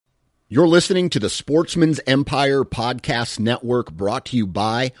You're listening to the Sportsman's Empire Podcast Network, brought to you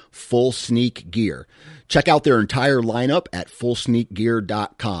by Full Sneak Gear. Check out their entire lineup at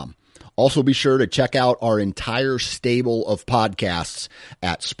fullsneakgear.com. Also be sure to check out our entire stable of podcasts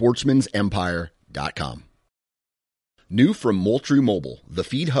at sportsmansempire.com. New from Moultrie Mobile, the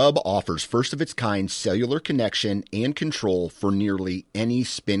Feed Hub offers first-of-its-kind cellular connection and control for nearly any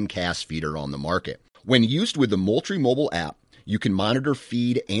spin cast feeder on the market. When used with the Moultrie Mobile app, you can monitor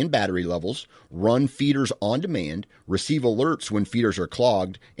feed and battery levels, run feeders on demand, receive alerts when feeders are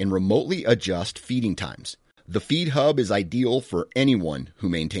clogged, and remotely adjust feeding times. The Feed Hub is ideal for anyone who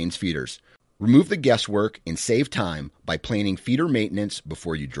maintains feeders. Remove the guesswork and save time by planning feeder maintenance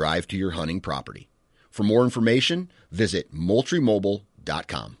before you drive to your hunting property. For more information, visit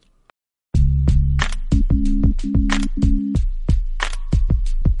moultriemobile.com.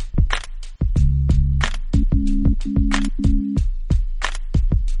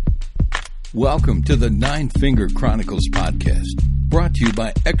 Welcome to the Nine Finger Chronicles podcast, brought to you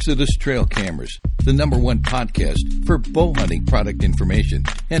by Exodus Trail Cameras, the #1 podcast for bow hunting product information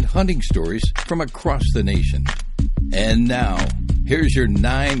and hunting stories from across the nation. And now, here's your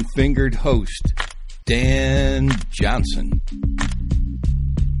nine-fingered host, Dan Johnson.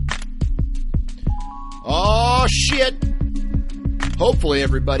 Oh, shit! Hopefully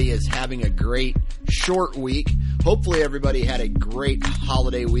everybody is having a great short week. Hopefully everybody had a great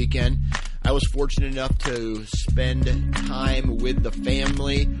holiday weekend. I was fortunate enough to spend time with the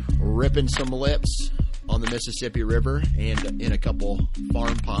family, ripping some lips on the Mississippi River and in a couple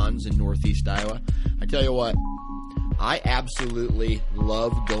farm ponds in northeast Iowa. I tell you what, I absolutely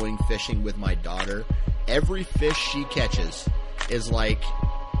love going fishing with my daughter. Every fish she catches is like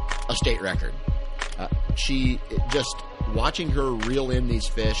a state record. Watching her reel in these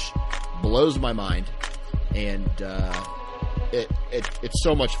fish blows my mind, and it's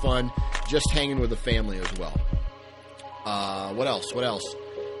so much fun just hanging with the family as well. What else?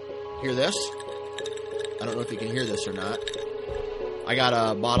 Hear this? I don't know if you can hear this or not. I got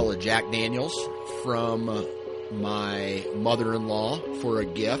a bottle of Jack Daniels from my mother-in-law for a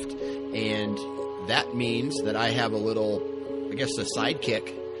gift, and that means that I have a little, I guess, a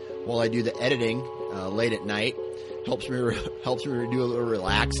sidekick while I do the editing late at night. Helps me do a little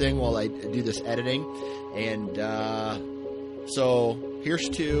relaxing while I do this editing. And so here's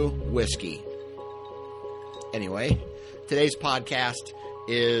to whiskey. Anyway, today's podcast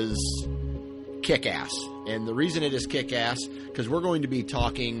is kick-ass. And the reason it is kick-ass, because we're going to be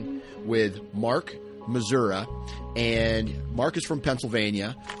talking with Mark Missoura, and Mark is from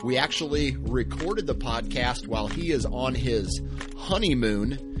Pennsylvania. We actually recorded the podcast while he is on his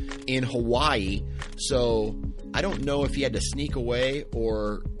honeymoon in Hawaii, so I don't know if he had to sneak away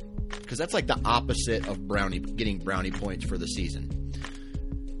or, because that's like the opposite of getting brownie points for the season.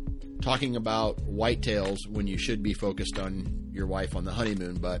 Talking about whitetails when you should be focused on your wife on the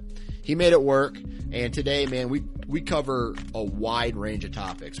honeymoon, but he made it work. And today, man, we cover a wide range of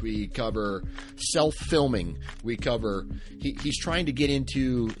topics. We cover self-filming. We cover, he's trying to get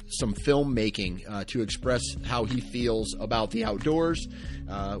into some filmmaking to express how he feels about the outdoors.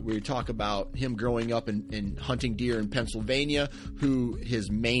 We talk about him growing up and hunting deer in Pennsylvania, who his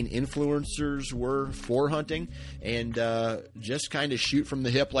main influencers were for hunting, and just kind of shoot from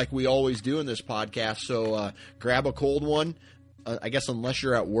the hip like we always do in this podcast. So grab a cold one. I guess unless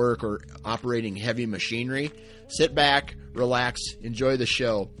you're at work or operating heavy machinery, sit back, relax, enjoy the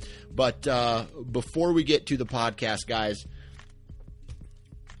show. But before we get to the podcast, guys,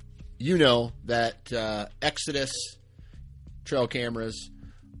 you know that Exodus Trail Cameras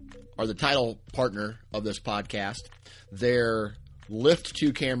are the title partner of this podcast. Their Lift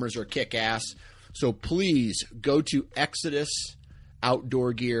 2 cameras are kick-ass. So please go to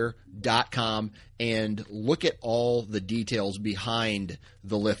ExodusOutdoorGear.com and look at all the details behind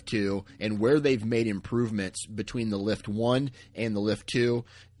the Lift 2 and where they've made improvements between the Lift 1 and the Lift 2.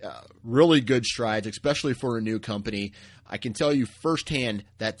 Really good strides, especially for a new company. I can tell you firsthand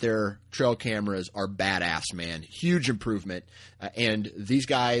that their trail cameras are badass, man. Huge improvement. And these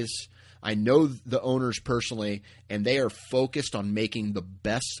guys, I know the owners personally, and they are focused on making the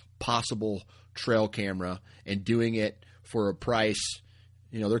best possible trail camera and doing it for a price.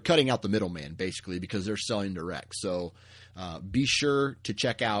 You know, they're cutting out the middleman basically because they're selling direct. So be sure to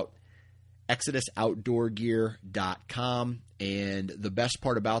check out ExodusOutdoorGear.com. And the best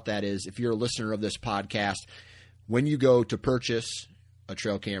part about that is if you're a listener of this podcast, when you go to purchase a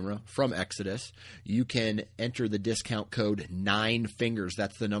trail camera from Exodus, you can enter the discount code 9FINGERS.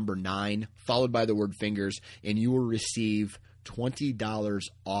 That's the number 9 followed by the word fingers, and you will receive $20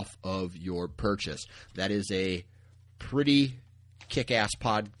 off of your purchase. That is a pretty kick-ass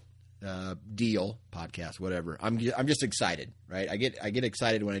deal, podcast, whatever. I'm just excited, right? I get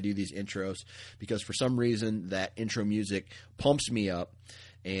excited when I do these intros because for some reason that intro music pumps me up,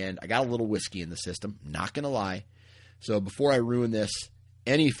 and I got a little whiskey in the system. Not gonna lie. So before I ruin this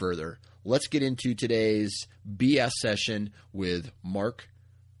any further, let's get into today's BS session with Mark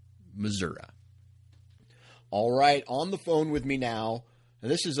Misura. All right, on the phone with me now. And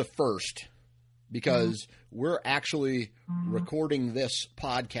this is a first because we're actually recording this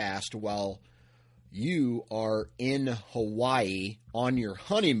podcast while you are in Hawaii on your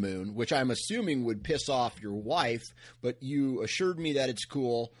honeymoon, which I'm assuming would piss off your wife, but you assured me that it's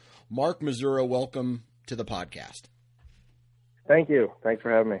cool. Mark Misura, welcome to the podcast. Thank you. Thanks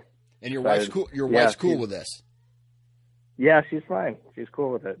for having me. And your wife's cool. Your wife's cool with this. Yeah, she's fine. She's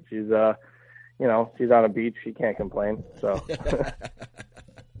cool with it. She's she's on a beach. She can't complain. So.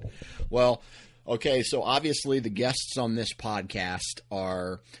 Well, okay. So obviously the guests on this podcast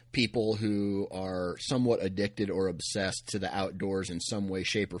are people who are somewhat addicted or obsessed to the outdoors in some way,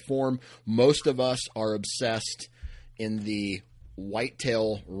 shape, or form. Most of us are obsessed in the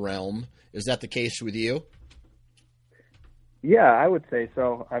whitetail realm. Is that the case with you? Yeah, I would say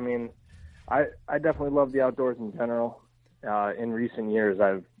so. I mean, I definitely love the outdoors in general. In recent years,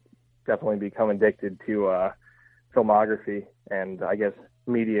 I've definitely become addicted to filmography and I guess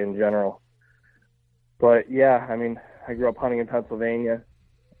media in general. But yeah, I mean, I grew up hunting in Pennsylvania,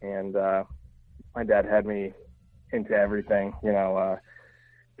 and my dad had me into everything,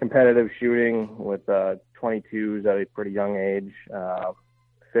 competitive shooting with 22s at a pretty young age,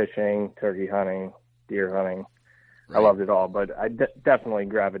 fishing, turkey hunting, deer hunting. Right. I loved it all, but I definitely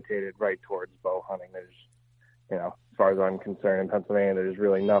gravitated right towards bow hunting. There's, as far as I'm concerned, in Pennsylvania, there's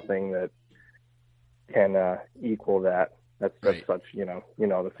really nothing that can equal that. That's right. Such,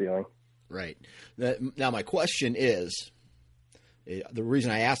 the feeling. Right. Now, my question is, the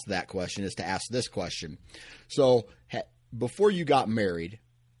reason I asked that question is to ask this question. So before you got married,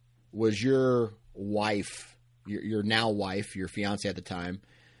 was your wife, your now wife, your fiance at the time,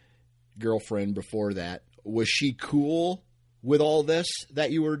 girlfriend before that, was she cool with all this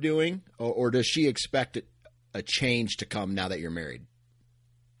that you were doing? Or does she expect a change to come now that you're married?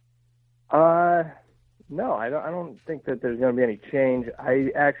 No, I don't think that there's going to be any change. I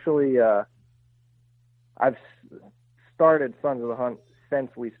actually, I've started Sons of the Hunt since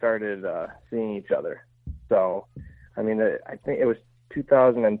we started seeing each other. So, I mean, I think it was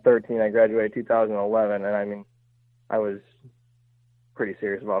 2013. I graduated 2011, and I mean, I was pretty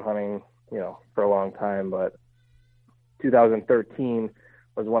serious about hunting, for a long time. But 2013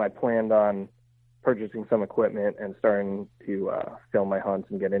 was when I planned on purchasing some equipment and starting to film my hunts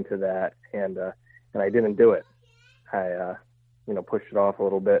and get into that. And I didn't do it. I, pushed it off a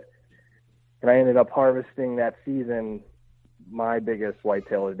little bit. And I ended up harvesting that season my biggest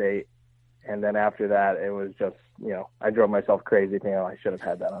whitetail to date. And then after that, it was just, I drove myself crazy thinking, I should have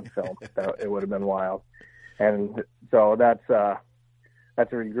had that on film. It would have been wild. And so that's a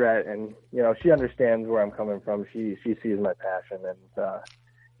regret. And, she understands where I'm coming from. She sees my passion.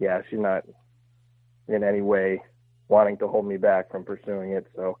 And, she's not in any way wanting to hold me back from pursuing it.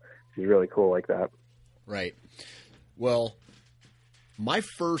 So she's really cool like that. Right. Well, my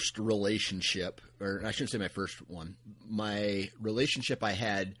first relationship, or I shouldn't say my first one, my relationship I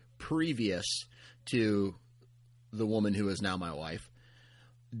had previous to the woman who is now my wife,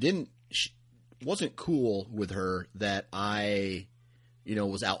 wasn't cool with her that I,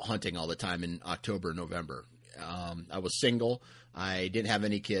 was out hunting all the time in October, November. I was single. I didn't have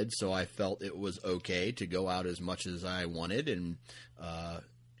any kids, so I felt it was okay to go out as much as I wanted, and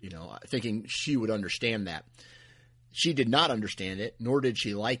thinking she would understand that. She did not understand it, nor did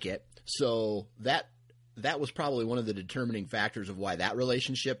she like it. So that was probably one of the determining factors of why that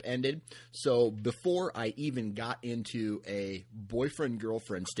relationship ended. So before I even got into a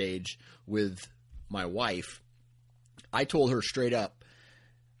boyfriend-girlfriend stage with my wife, I told her straight up,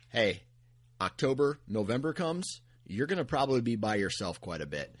 hey, October, November comes, you're going to probably be by yourself quite a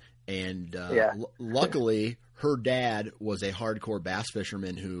bit. And luckily, her dad was a hardcore bass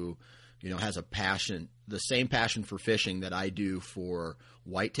fisherman who, has a passion, the same passion for fishing that I do for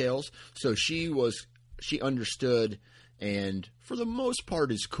whitetails. So she understood, and for the most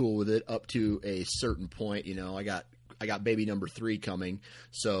part is cool with it up to a certain point. I got baby number 3 coming,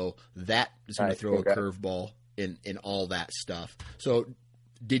 so that is going to throw a curveball in all that stuff. So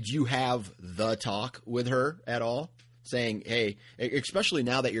did you have the talk with her at all? Saying, hey, especially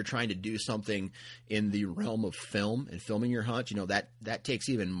now that you're trying to do something in the realm of film and filming your hunt, that takes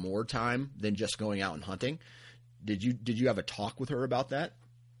even more time than just going out and hunting. Did you have a talk with her about that?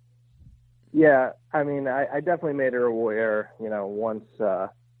 Yeah, I mean, I definitely made her aware, once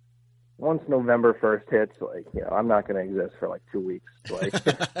once November 1st hits, like, I'm not going to exist for like 2 weeks. Like,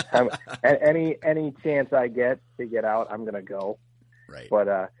 any chance I get to get out, I'm going to go. Right. But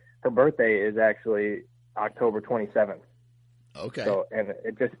her birthday is actually October 27th. Okay. So, and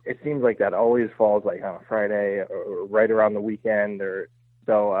it seems like that always falls like on a Friday or right around the weekend, or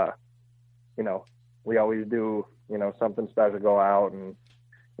so. We always do something special, go out, and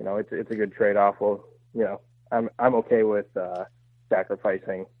it's a good trade off. Well, I'm okay with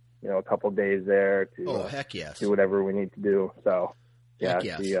sacrificing a couple days there to heck yes, do whatever we need to do. So heck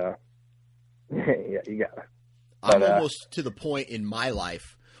yes. yeah, you got it. I'm almost to the point in my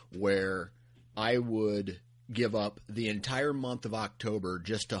life where I would give up the entire month of October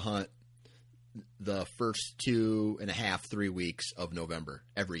just to hunt the first 2.5, 3 weeks of November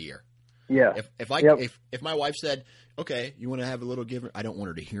every year. Yeah. If my wife said, okay, you want to have a little give, I don't want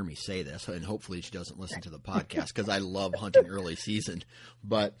her to hear me say this, and hopefully she doesn't listen to the podcast because I love hunting early season.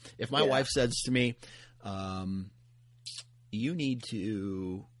 But if my wife says to me, you need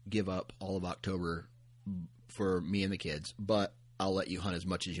to give up all of October for me and the kids, but I'll let you hunt as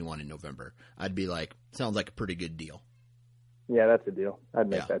much as you want in November, I'd be like, sounds like a pretty good deal. Yeah, that's a deal. I'd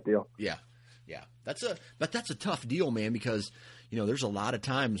make that deal. Yeah. Yeah. That's a tough deal, man, because, there's a lot of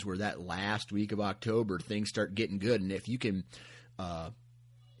times where that last week of October, things start getting good. And if you can,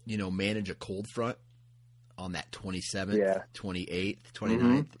 manage a cold front on that 27th, 28th,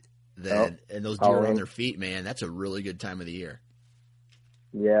 29th, then, and those deer are on their feet, man, that's a really good time of the year.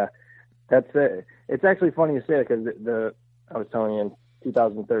 Yeah. That's it. It's actually funny you say that because I was telling you in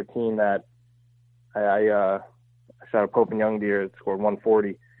 2013 that I shot a Pope and Young deer that scored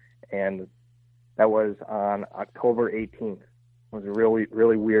 140, and that was on October 18th. It was a really,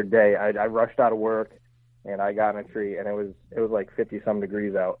 really weird day. I rushed out of work, and I got in a tree, and it was like 50-some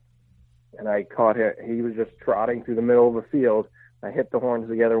degrees out. And I caught him. He was just trotting through the middle of a field. I hit the horns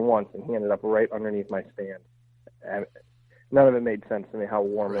together once, and he ended up right underneath my stand. And none of it made sense to me how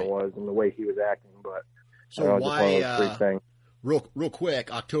warm it was and the way he was acting. But so why? Just one of those things. Real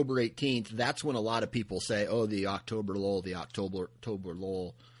quick, October 18th. That's when a lot of people say, "Oh, the October lull, the October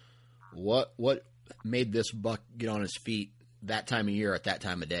lull." What made this buck get on his feet that time of year at that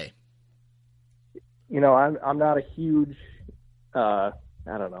time of day? I'm not a huge, I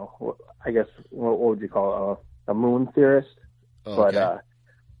don't know. I guess what would you call it? A moon theorist? Oh, okay. But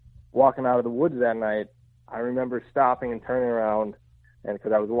walking out of the woods that night, I remember stopping and turning around, and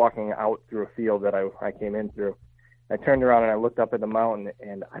because I was walking out through a field that I came in through, I turned around and I looked up at the mountain,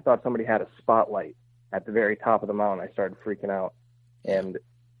 and I thought somebody had a spotlight at the very top of the mountain. I started freaking out, and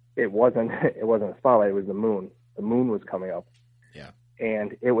it wasn't a spotlight. It was the moon. The moon was coming up. Yeah.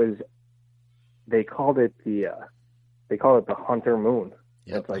 And they called it the hunter moon.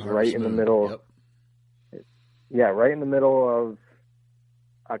 Yep, it's like right in the middle. Yep. Yeah, right in the middle of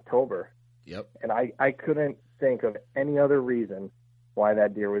October. Yep. And I couldn't think of any other reason why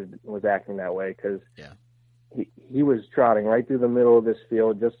that deer was acting that way, because he was trotting right through the middle of this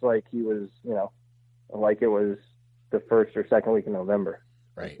field, just like he was, like it was the first or second week in November.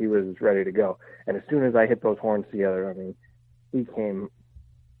 Right. He was ready to go. And as soon as I hit those horns together, I mean, he came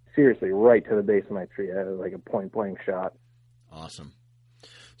seriously right to the base of my tree. That was like a point blank shot. Awesome.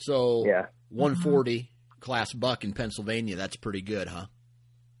 So 140 class buck in Pennsylvania, that's pretty good, huh?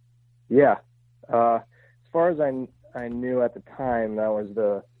 Yeah. As far as I knew at the time, that was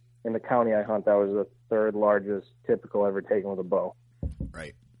in the county I hunt, that was the third largest typical ever taken with a bow.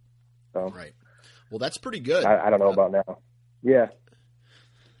 Right. So, right. Well, that's pretty good. I don't know about now. Yeah.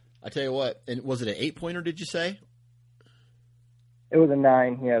 I tell you what, and was it an 8-pointer, did you say? It was a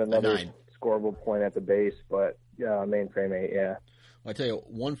 9. He had another scoreable point at the base, but mainframe 8, yeah. Well, I tell you,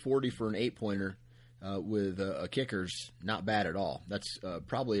 140 for an 8-pointer with a kicker's not bad at all. That's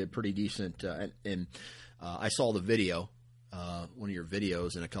probably a pretty decent. And I saw the video, one of your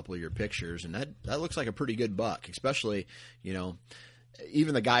videos and a couple of your pictures, and that looks like a pretty good buck. Especially,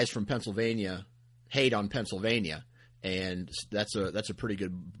 even the guys from Pennsylvania hate on Pennsylvania, and that's a pretty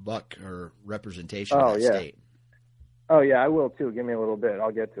good buck or representation of that state. Oh yeah, I will too. Give me a little bit.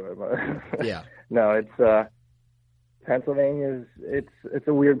 I'll get to it. But yeah. No, it's Pennsylvania it's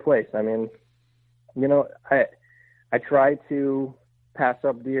a weird place. I mean, I try to pass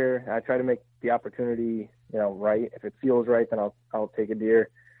up deer. I try to make the opportunity, right. If it feels right, then I'll take a deer.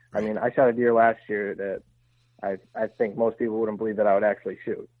 Right. I mean, I shot a deer last year that I think most people wouldn't believe that I would actually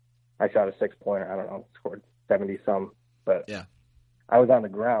shoot. I shot a 6-pointer. I don't know, scored 70-some, but yeah, I was on the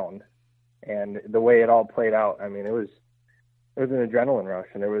ground, and the way it all played out, I mean, it was an adrenaline rush,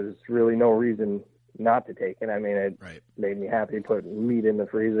 and there was really no reason not to take it. I mean, it made me happy to put meat in the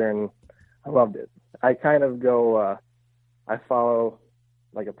freezer, and I loved it. I kind of go, I follow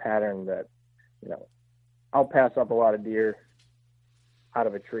like a pattern that, I'll pass up a lot of deer out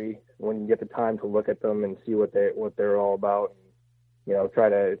of a tree when you get the time to look at them and see what they're all about, and, try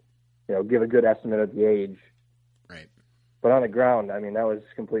to, give a good estimate of the age. Right. But on the ground, I mean, that was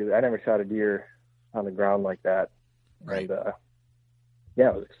completely, I never shot a deer on the ground like that. Right. And,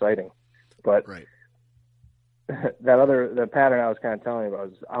 it was exciting. But right. the pattern I was kind of telling you about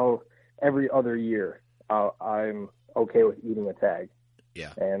is every other year, I'm okay with eating a tag.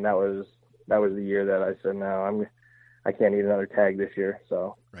 Yeah. And that was the year that I said, no, I can't eat another tag this year.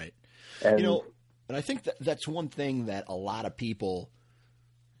 So, right. And, and I think that's one thing that a lot of people,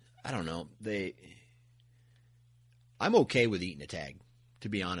 I don't know, I'm okay with eating a tag, to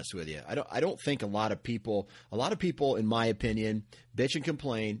be honest with you. I don't think a lot of people, in my opinion, bitch and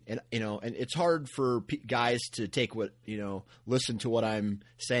complain, and and it's hard for guys to take listen to what I'm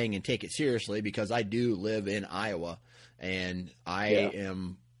saying and take it seriously, because I do live in Iowa, and I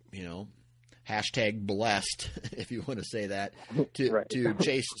am, hashtag blessed, if you want to say that, to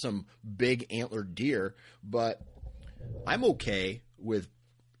chase some big antlered deer. But I'm okay with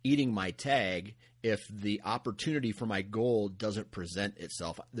eating my tag if the opportunity for my goal doesn't present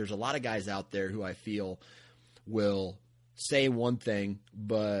itself. There's a lot of guys out there who I feel will say one thing,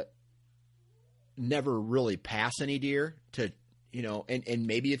 but never really pass any deer to, and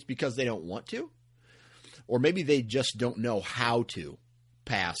maybe it's because they don't want to, or maybe they just don't know how to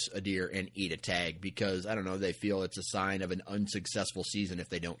pass a deer and eat a tag, because, I don't know, they feel it's a sign of an unsuccessful season if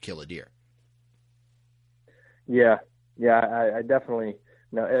they don't kill a deer. Yeah. I definitely,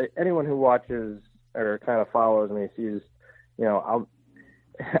 anyone who watches or kind of follows me sees,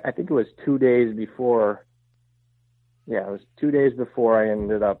 I think it was 2 days before. Yeah, it was 2 days before I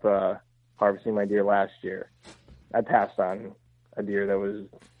ended up harvesting my deer last year. I passed on a deer that was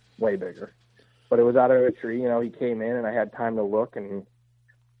way bigger, but it was out of a tree. He came in and I had time to look, and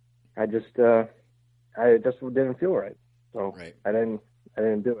I just didn't feel right. So right. I didn't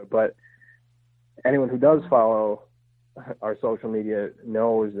do it. But anyone who does follow our social media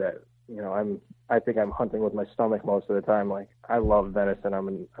knows that, I think I'm hunting with my stomach most of the time. Like, I love venison.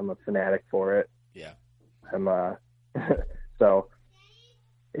 I'm a fanatic for it. Yeah. So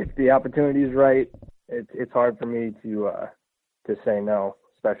if the opportunity is right, it's hard for me to say no,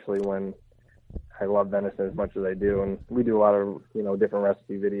 especially when I love venison as much as I do. And we do a lot of, different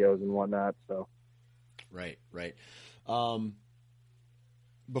recipe videos and whatnot. So. Right.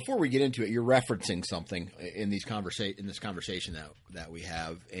 Before we get into it, you're referencing something in this conversation that we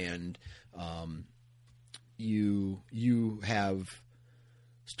have, and you have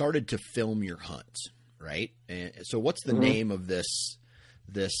started to film your hunts, right? And so, what's the name of this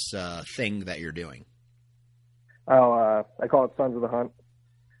thing that you're doing? I call it Sons of the Hunt.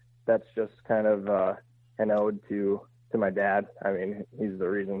 That's just kind of an ode to my dad. I mean, he's the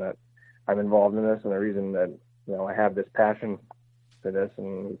reason that I'm involved in this, and the reason that I have this passion for this,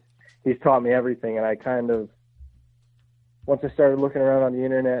 and he's taught me everything. And I kind of, once I started looking around on the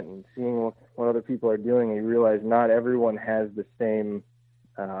internet and seeing what other people are doing, you realize not everyone has the same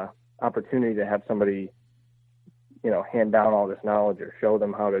opportunity to have somebody, hand down all this knowledge or show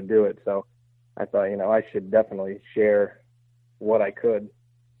them how to do it. So I thought, I should definitely share what I could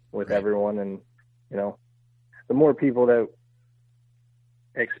with everyone. And, the more people that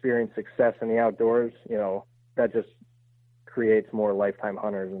experience success in the outdoors, that just creates more lifetime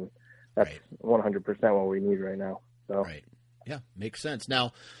hunters, and that's 100% what we need right now. So, right. Yeah, makes sense.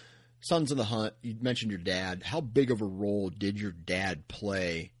 Now, Sons of the Hunt, you mentioned your dad. How big of a role did your dad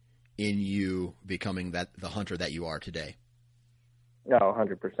play in you becoming the hunter that you are today? No,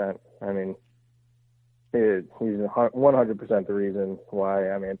 100%. I mean, he's 100% the reason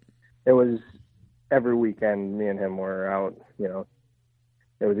why. I mean, it was every weekend me and him were out,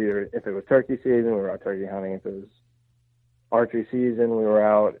 it was either, if it was turkey season, we were out turkey hunting. If it was archery season, we were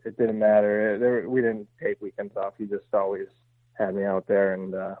out. It didn't matter. We didn't take weekends off. He just always had me out there.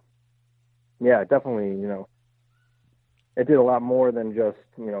 And, definitely, it did a lot more than just,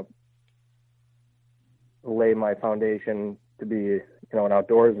 lay my foundation to be, an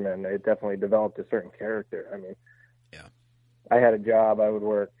outdoorsman. It definitely developed a certain character. I mean, I had a job. I would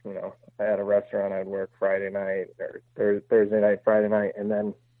work, I had a restaurant. I would work Friday night or Thursday night, Friday night. And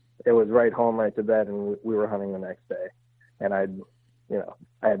then it was right home, right to bed. And we were hunting the next day. And I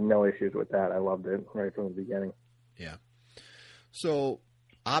had no issues with that. I loved it right from the beginning. Yeah. So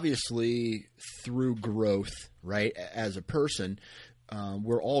obviously through growth, right, as a person,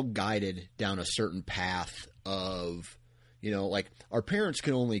 we're all guided down a certain path of, like our parents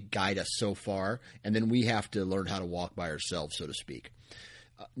can only guide us so far, and then we have to learn how to walk by ourselves, so to speak.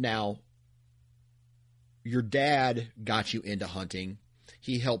 Now, your dad got you into hunting.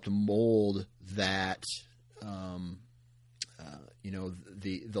 he helped mold that,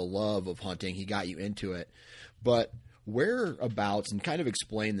 the love of hunting. He got you into it. But whereabouts, and kind of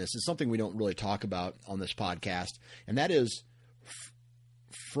explain this, is something we don't really talk about on this podcast, and that is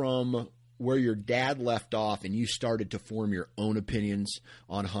from where your dad left off and you started to form your own opinions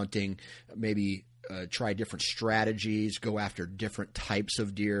on hunting, maybe try different strategies, go after different types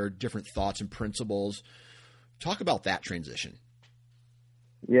of deer, different thoughts and principles. Talk about that transition.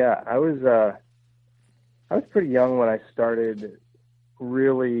 Yeah, I was pretty young when I started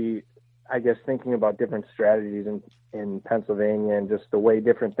really, I guess, thinking about different strategies in Pennsylvania and just the way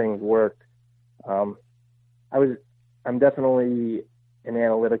different things worked. I'm definitely an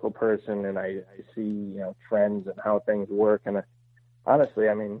analytical person, and I see, trends and how things work. And honestly,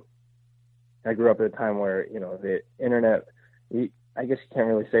 I mean, I grew up at a time where, the internet, I guess you can't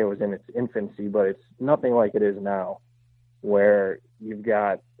really say it was in its infancy, but it's nothing like it is now, where you've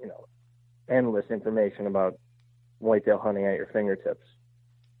got, endless information about whitetail hunting at your fingertips.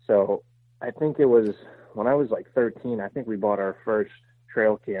 So I think it was when I was like 13, I think we bought our first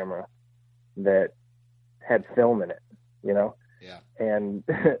trail camera that had film in it, Yeah. And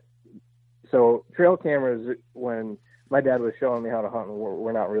so trail cameras, when my dad was showing me how to hunt,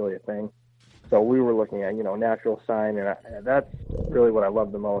 were not really a thing. So we were looking at, natural sign, and that's really what I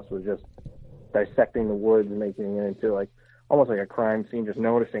loved the most, was just dissecting the woods and making it into like almost like a crime scene, just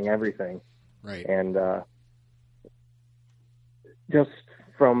noticing everything. Right. And just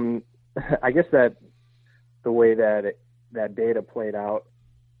from, I guess that the way that that data played out,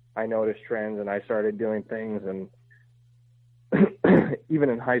 I noticed trends and I started doing things. And even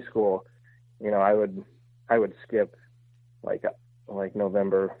in high school, I would skip like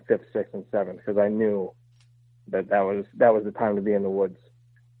November 5th, 6th, and 7th, because I knew that was the time to be in the woods.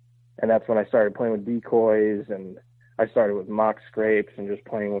 And that's when I started playing with decoys, and I started with mock scrapes and just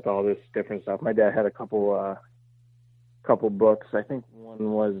playing with all this different stuff. My dad had a couple books. I think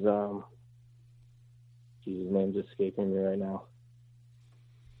one was, his name's escaping me right now.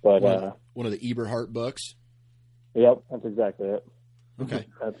 But one of the Eberhart books. Yep, that's exactly it. Okay,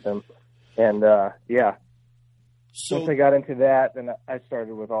 that's him. And yeah. So once I got into that, then I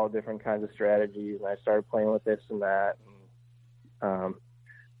started with all different kinds of strategies, and I started playing with this and that. And,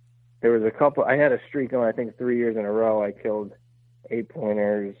 there was a couple. I had a streak going, I think 3 years in a row. I killed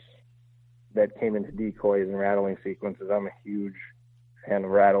 8-pointers that came into decoys and rattling sequences. I'm a huge fan of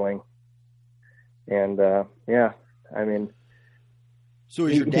rattling. And yeah, I mean. So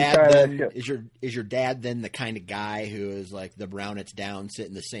is your dad then the kind of guy who is like the Brownets down,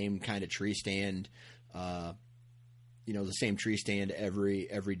 sitting the same kind of tree stand, the same tree stand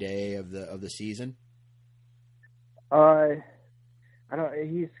every day of the season?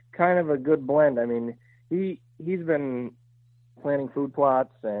 He's kind of a good blend. I mean, he's been planting food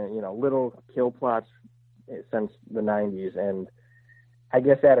plots and, little kill plots since the 90s. And I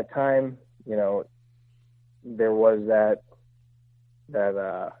guess at a time, there was that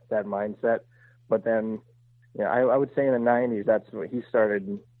mindset. But then, I would say in the 90s, that's what he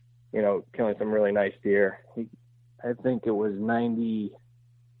started, killing some really nice deer. I think it was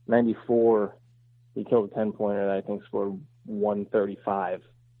 94, he killed a 10-pointer that I think scored 135,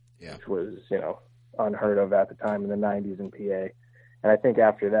 which was, unheard of at the time in the 90s in PA. And I think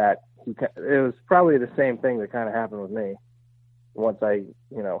after that, it was probably the same thing that kind of happened with me. Once I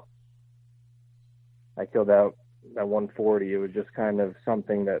killed out that 140, it was just kind of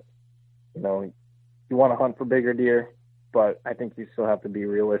something that, you want to hunt for bigger deer, but I think you still have to be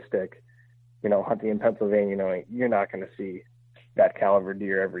realistic. Hunting in Pennsylvania, you're not going to see that caliber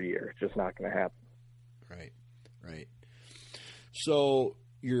deer every year. It's just not going to happen. Right. So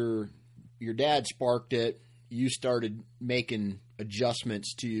your dad sparked it. You started making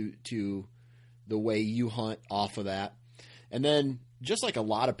adjustments to the way you hunt off of that. And then, just like a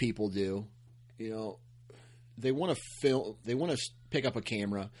lot of people do, they want to film. They want to pick up a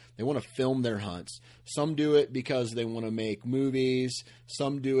camera. They want to film their hunts. Some do it because they want to make movies.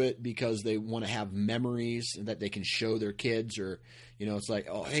 Some do it because they want to have memories that they can show their kids. Or, it's like,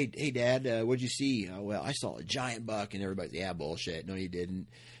 oh, hey, Dad, what'd you see? Oh, well, I saw a giant buck, and everybody's, yeah, bullshit. No, you didn't.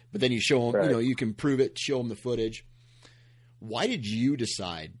 But then you show them, right. You can prove it. Show them the footage. Why did you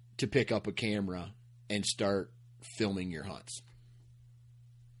decide to pick up a camera and start filming your hunts?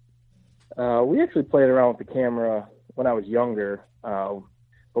 We actually played around with the camera when I was younger,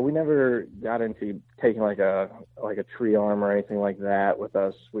 but we never got into taking like a tree arm or anything like that with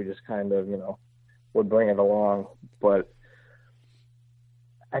us. We just kind of, would bring it along. But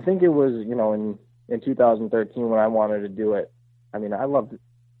I think it was, in 2013 when I wanted to do it. I mean, I love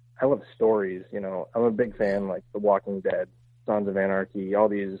stories. I'm a big fan, like The Walking Dead. Sons of Anarchy, all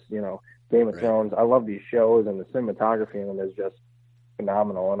these, Game of Thrones. I love these shows, and the cinematography in them is just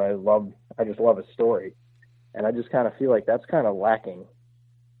phenomenal, and I just love a story. And I just kind of feel like that's kind of lacking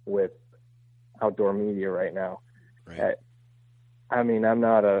with outdoor media right now. Right. I mean, I'm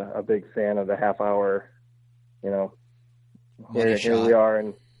not a big fan of the half hour, here we are,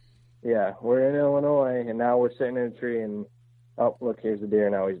 and we're in Illinois, and now we're sitting in a tree, and oh, look, here's the deer,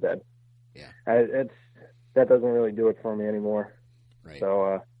 now he's dead. Yeah. That doesn't really do it for me anymore. Right.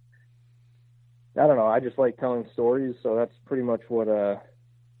 So, I don't know. I just like telling stories, so that's pretty much what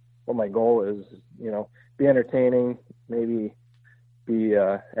my goal is. Be entertaining, maybe be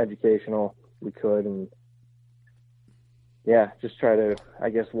educational. We could, and just try to, I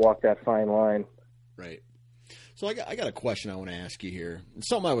guess, walk that fine line. Right. So I got a question I want to ask you here. It's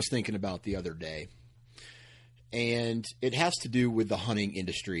something I was thinking about the other day, and it has to do with the hunting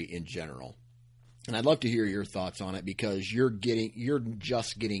industry in general. And I'd love to hear your thoughts on it because you're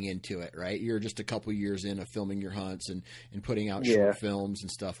just getting into it, right? You're just a couple years in of filming your hunts and putting out short films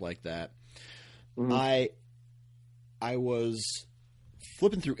and stuff like that. Mm-hmm. I was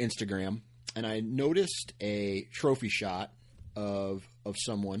flipping through Instagram and I noticed a trophy shot of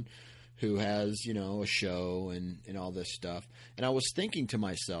someone who has, a show and all this stuff. And I was thinking to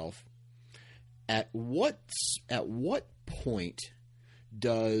myself, at what point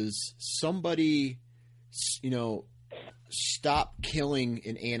does somebody, stop killing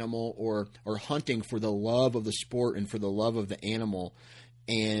an animal or hunting for the love of the sport and for the love of the animal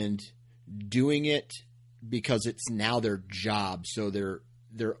and doing it because it's now their job? So they're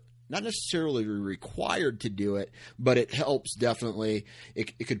not necessarily required to do it, but it helps definitely.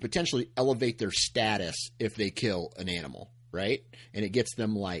 It could potentially elevate their status if they kill an animal, right? And it gets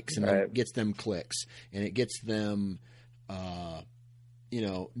them likes and it gets them clicks and it gets them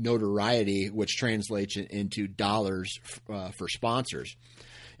notoriety, which translates into dollars for sponsors.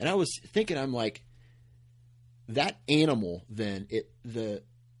 And I was thinking, I'm like, that animal, then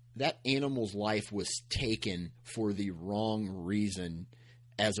that animal's life was taken for the wrong reason,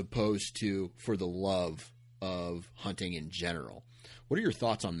 as opposed to for the love of hunting in general. What are your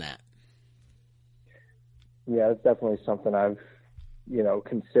thoughts on that? Yeah, it's definitely something I've,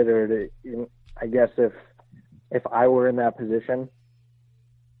 considered. I guess if I were in that position,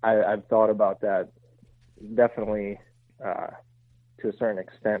 I've thought about that definitely to a certain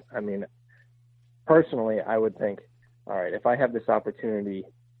extent. I mean, personally, I would think, all right, if I have this opportunity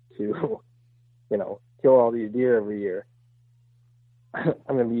to, kill all these deer every year, I'm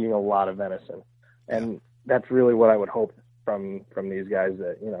going to be eating a lot of venison. And that's really what I would hope from these guys,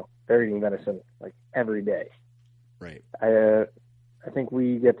 that, they're eating venison like every day. Right. I think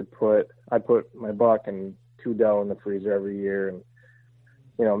I put my buck and 2 doe in the freezer every year, and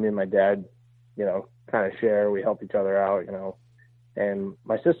me and my dad, kind of share. We help each other out, and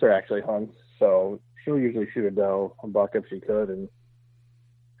my sister actually hunts, so she'll usually shoot a buck if she could. And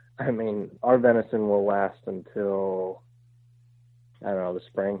I mean, our venison will last until, I don't know, the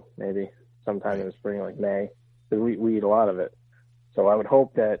spring, maybe sometime in the spring, like May, because we eat a lot of it. So I would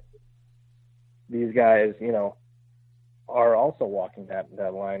hope that these guys, are also walking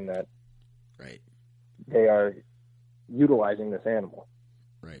that line, that they are utilizing this animal.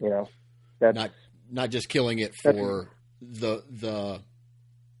 Right. That's not just killing it for the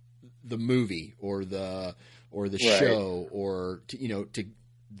movie or the show or to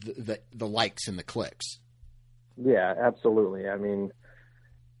the likes and the clicks. Yeah, absolutely. I mean,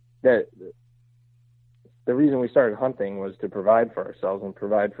 that the reason we started hunting was to provide for ourselves and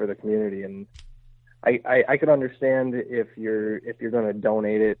provide for the community. And I could understand if you're going to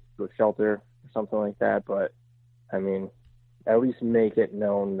donate it to a shelter or something like that, but I mean, at least make it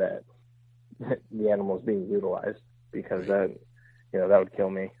known that the animal is being utilized, because that would kill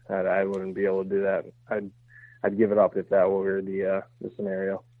me. I wouldn't be able to do that. I'd give it up if that were the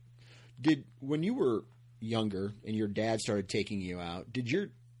scenario. When you were younger and your dad started taking you out, did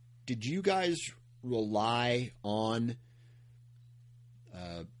you guys rely on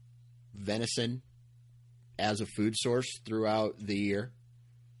venison as a food source throughout the year,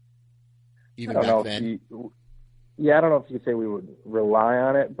 even back then? I don't know if you could say we would rely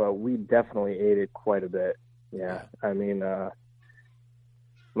on it, but we definitely ate it quite a bit. Yeah. I mean,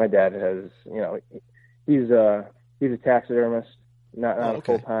 my dad has, he's a taxidermist, not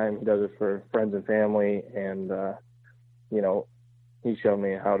full time. He does it for friends and family. And, he showed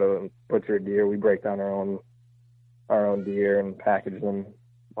me how to butcher a deer. We break down our own deer and package them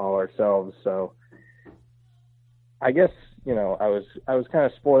all ourselves. So I guess, I was kind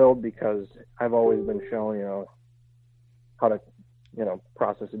of spoiled, because I've always been shown, how to,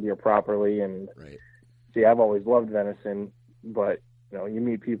 process a deer properly. And see, I've always loved venison, but you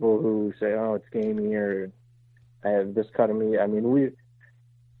meet people who say, "Oh, it's gamey," or "I have this cut of meat." I mean,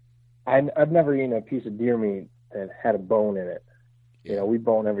 I've never eaten a piece of deer meat that had a bone in it. Yeah. We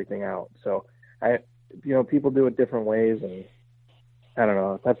bone everything out. So people do it different ways, and I don't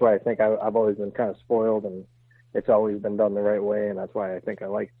know. That's why I think I've always been kind of spoiled, and it's always been done the right way, and that's why I think I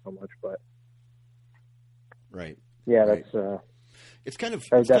like it so much. But right. Yeah, right. That's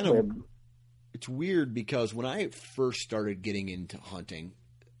it's weird because when I first started getting into hunting,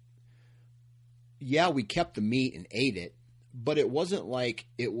 yeah, we kept the meat and ate it, but it wasn't like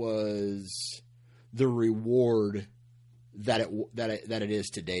it was the reward that it is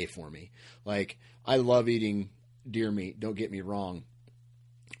today for me. Like, I love eating deer meat, don't get me wrong,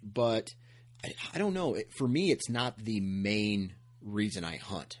 but I don't know. For me, it's not the main reason I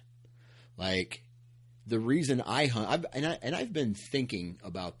hunt. Like, the reason I hunt, I've been thinking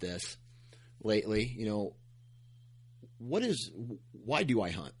about this lately. Why do I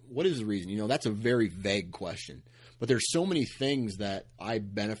hunt? What is the reason? That's a very vague question. But there's so many things that I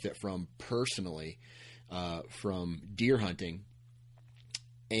benefit from personally from deer hunting.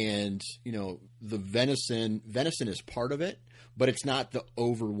 And, the venison is part of it, but it's not the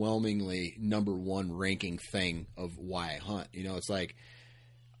overwhelmingly number one ranking thing of why I hunt. It's like,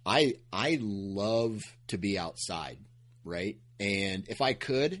 I love to be outside, right? And if I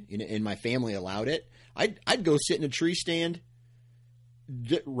could, and my family allowed it, I'd go sit in a tree stand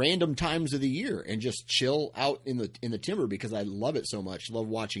random times of the year and just chill out in the timber because I love it so much. Love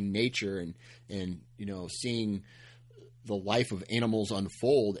watching nature and seeing the life of animals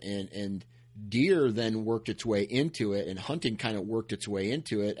unfold, and deer then worked its way into it, and hunting kind of worked its way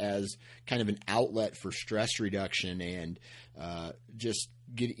into it as kind of an outlet for stress reduction and just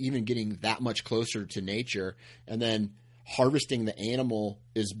getting that much closer to nature. And then harvesting the animal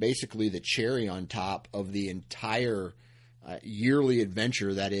is basically the cherry on top of the entire yearly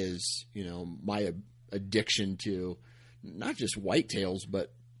adventure that is, my addiction to not just whitetails,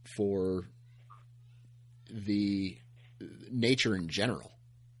 but for the nature in general.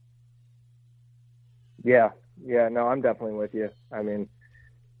 Yeah, no, I'm definitely with you. I mean,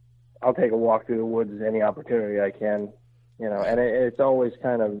 I'll take a walk through the woods any opportunity I can, and it's always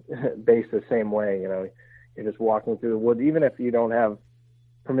kind of based the same way. You're just walking through the woods, even if you don't have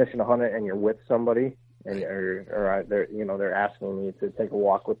permission to hunt it and you're with somebody and they're asking me to take a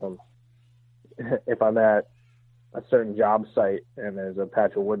walk with them. If I'm at a certain job site and there's a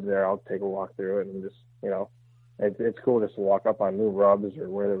patch of woods there, I'll take a walk through it and just, it's cool just to walk up on new rubs or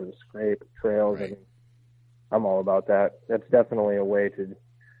where there was a scrape, trails. Right. And I'm all about that. That's definitely a way to,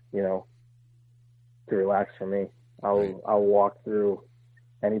 to relax for me. I'll walk through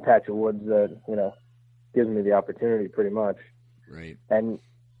any patch of woods that, gives me the opportunity pretty much. Right. And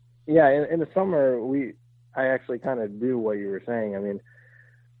yeah, in the summer, I actually kind of do what you were saying. I mean,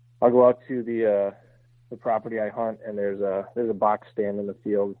 I'll go out to the property I hunt, and there's a box stand in the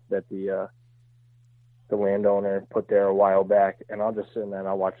field that the landowner put there a while back, and I'll just sit in there and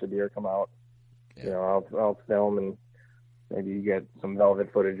I'll watch the deer come out. Yeah. I'll film, and maybe you get some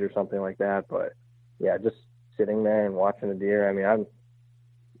velvet footage or something like that. But yeah, just sitting there and watching the deer. I mean,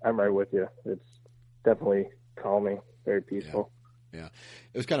 I'm right with you. It's definitely calming, very peaceful. Yeah.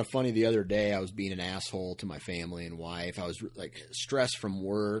 It was kind of funny the other day. I was being an asshole to my family and wife. I was like stressed from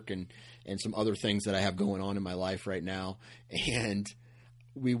work and some other things that I have going on in my life right now. And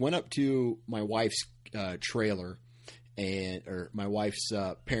we went up to my wife's trailer, or my wife's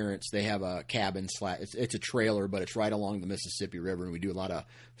parents. They have a cabin it's a trailer, but it's right along the Mississippi River, and we do a lot of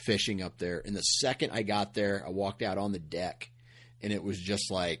fishing up there. And the second I got there, I walked out on the deck, and it was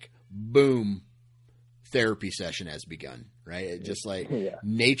just like, boom, therapy session has begun, right? It just like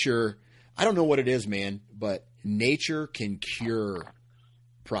nature. I don't know what it is, man, but nature can cure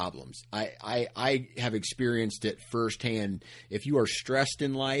problems. I have experienced it firsthand. If you are stressed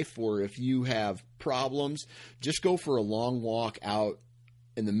in life or if you have problems, just go for a long walk out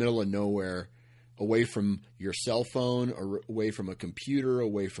in the middle of nowhere, away from your cell phone or away from a computer,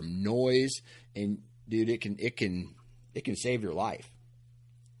 away from noise, and dude, it can save your life.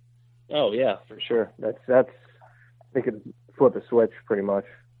 Oh yeah, for sure. That's it could flip a switch pretty much.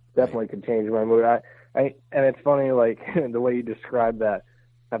 Definitely could change my mood. And it's funny, like the way you described that.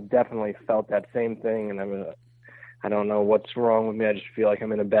 I've definitely felt that same thing, and I don't know what's wrong with me. I just feel like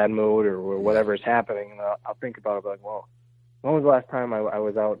I'm in a bad mood or whatever is happening, and I'll think about it like, well, when was the last time I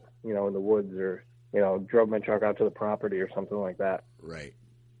was out, in the woods or drove my truck out to the property or something like that. Right.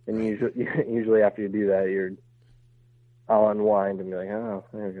 And usually after you do that, I'll unwind and be like, oh,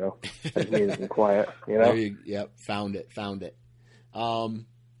 there you go. I just needed some quiet, Yep, found it.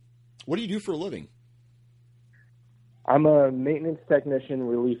 What do you do for a living? I'm a maintenance technician,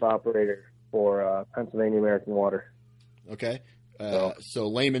 relief operator for Pennsylvania American Water. Okay. So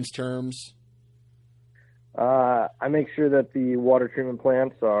layman's terms. I make sure that the water treatment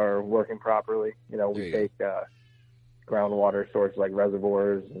plants are working properly. We take groundwater sources like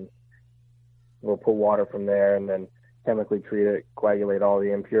reservoirs, and we'll pull water from there and then chemically treat it, coagulate all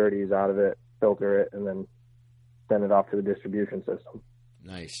the impurities out of it, filter it, and then send it off to the distribution system.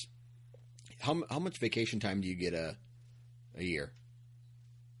 Nice. How much vacation time do you get a year?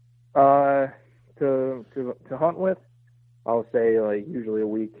 To hunt with, I'll say like usually a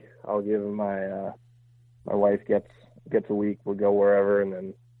week. I'll give my wife gets a week. We'll go wherever, and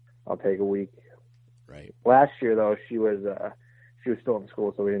then I'll take a week. Right. Last year though, she was still in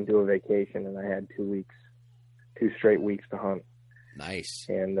school, so we didn't do a vacation, and I had 2 straight weeks to hunt. Nice.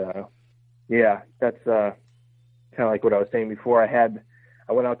 And that's kind of like what I was saying before. I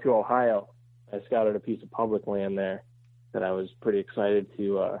went out to Ohio. I scouted a piece of public land there that I was pretty excited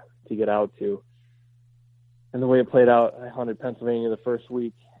to get out to. And the way it played out, I hunted Pennsylvania the first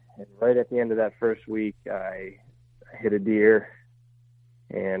week, and right at the end of that first week, I hit a deer,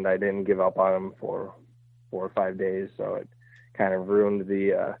 and I didn't give up on him for 4 or 5 days. So it kind of ruined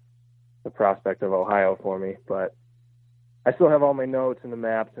the prospect of Ohio for me. But I still have all my notes and the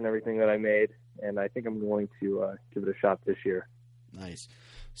maps and everything that I made, and I think I'm going to give it a shot this year. Nice.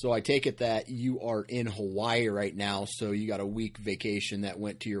 So I take it that you are in Hawaii right now, so you got a week vacation that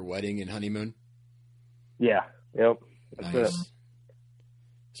went to your wedding and honeymoon? Yeah. Yep. That's nice. it.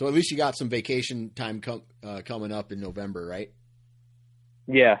 So at least you got some vacation time coming up in November, right?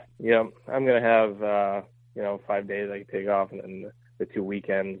 Yeah. Yep. I'm going to have, 5 days I can take off, and then the 2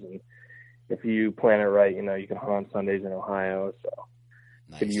 weekends. And if you plan it right, you can hunt on Sundays in Ohio. So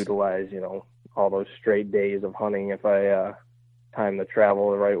nice. I can utilize, all those straight days of hunting if I time the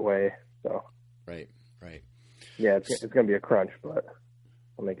travel the right way. So right. Yeah, it's going to be a crunch, but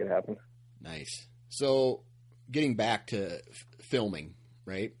I'll make it happen. Nice. So getting back to filming,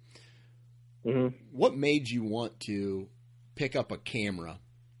 right? Mm-hmm. What made you want to pick up a camera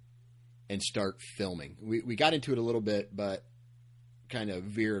and start filming? We got into it a little bit, but kind of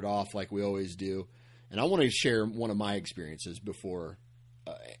veered off like we always do. And I want to share one of my experiences before.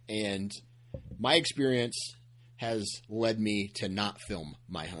 And my experience has led me to not film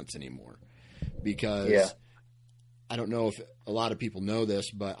my hunts anymore because I don't know if a lot of people know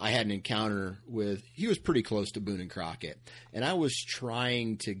this, but I had an encounter he was pretty close to Boone and Crockett, and I was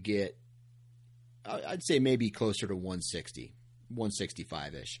trying to get, I'd say maybe closer to 160,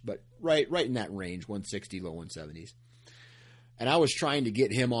 165-ish, but right in that range, 160, low 170s. And I was trying to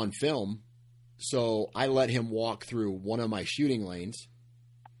get him on film, so I let him walk through one of my shooting lanes,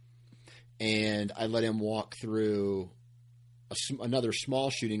 and I let him walk through another small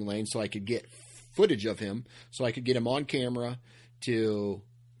shooting lane so I could get footage of him, so I could get him on camera to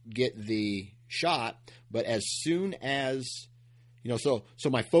get the shot. But as soon as, so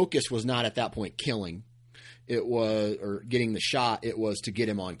my focus was not at that point killing. It was, or getting the shot, it was to get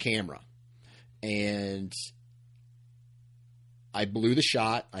him on camera. And I blew the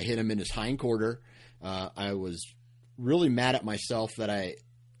shot. I hit him in his hind quarter. I was really mad at myself that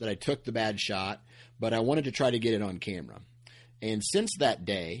I took the bad shot, but I wanted to try to get it on camera. And since that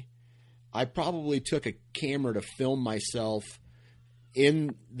day, I probably took a camera to film myself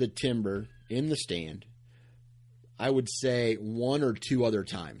in the timber, in the stand, I would say 1 or 2 other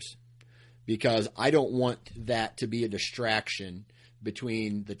times, because I don't want that to be a distraction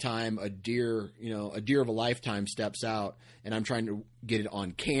between the time a deer of a lifetime steps out and I'm trying to get it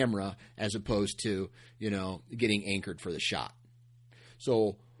on camera as opposed to, getting anchored for the shot.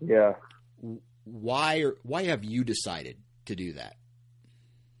 So yeah, why have you decided to do that?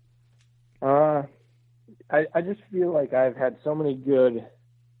 I just feel like I've had so many good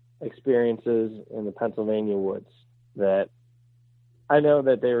experiences in the Pennsylvania woods that I know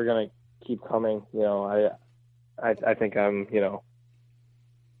that they were going to keep coming. I think I'm, a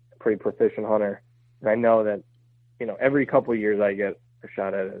pretty proficient hunter. And I know that, every couple of years I get a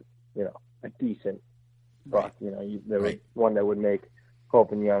shot at a decent buck, there was one that would make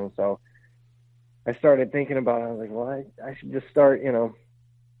Hope and Young. So I started thinking about it. I was like, well, I should just start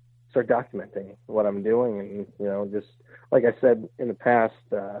documenting what I'm doing. And, just like I said in the past,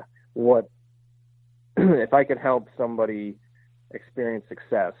 what, if I could help somebody experience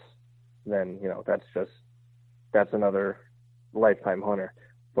success, then, that's another lifetime hunter.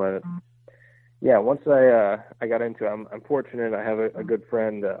 But yeah, once I got into it, I'm fortunate. I have a good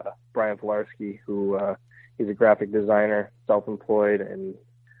friend, Brian Filarski, who, he's a graphic designer, self-employed, and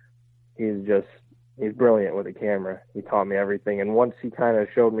he's brilliant with a camera. He taught me everything. And once he kind of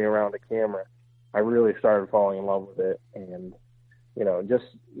showed me around the camera, I really started falling in love with it. And, just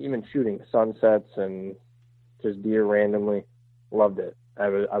even shooting sunsets and just deer randomly, loved it.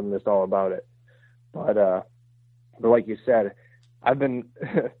 I'm just all about it. But like you said, I've been,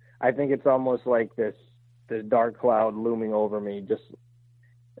 I think it's almost like this dark cloud looming over me, just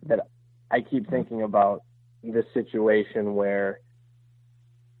that I keep thinking about this situation where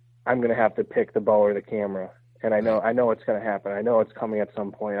I'm going to have to pick the bow or the camera. And I know it's going to happen. I know it's coming at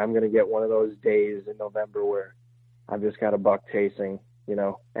some point. I'm going to get one of those days in November where I've just got a buck chasing,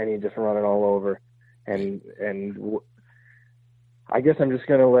 and he just running all over. And I guess I'm just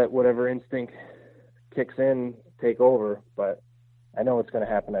going to let whatever instinct kicks in take over. But I know it's going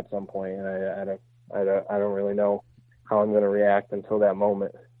to happen at some point, and I don't really know how I'm going to react until that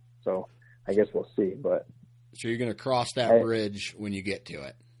moment. So I guess we'll see. But so you're going to cross that bridge when you get to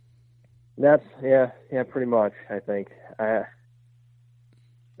it. That's pretty much. I think I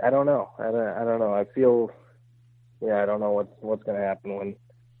don't know. I don't know. I feel, I don't know what's going to happen when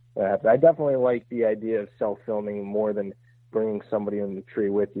that happens. I definitely like the idea of self-filming more than bringing somebody in the tree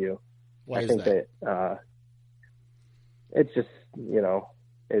with you. Why I think that it's just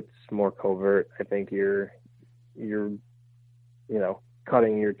it's more covert. I think you're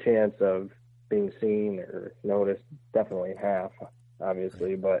cutting your chance of being seen or noticed definitely in half,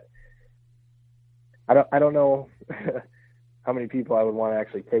 obviously, but. I don't know how many people I would want to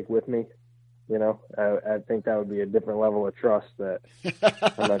actually take with me. I think that would be a different level of trust that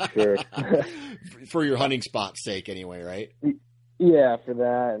I'm not sure. For your hunting spot's sake anyway, right? Yeah, for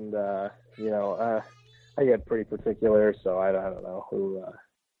that. And, I get pretty particular, so I don't know who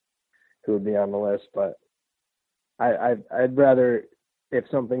would be on the list, but I'd rather, if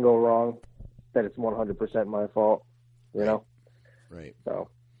something go wrong, that it's 100% my fault, Right. So.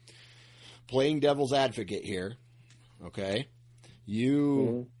 Playing devil's advocate here, okay?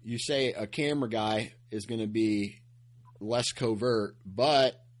 You say a camera guy is going to be less covert,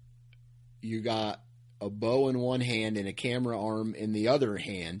 but you got a bow in one hand and a camera arm in the other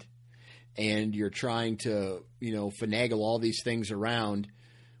hand, and you're trying to, finagle all these things around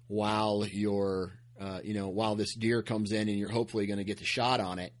while you're, while this deer comes in and you're hopefully going to get the shot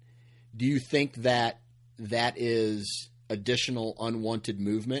on it. Do you think that is additional unwanted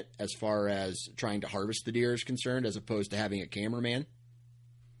movement as far as trying to harvest the deer is concerned, as opposed to having a cameraman?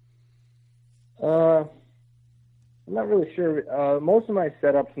 I'm not really sure. Most of my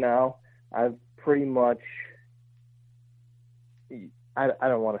setups now, I've pretty much, I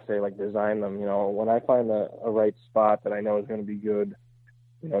don't want to say like design them, when I find a right spot that I know is going to be good,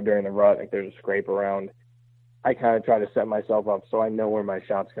 during the rut, like there's a scrape around, I kind of try to set myself up so I know where my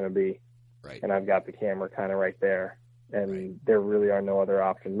shot's going to be. Right. And I've got the camera kind of right there. And there really are no other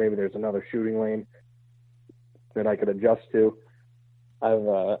options. Maybe there's another shooting lane that I could adjust to.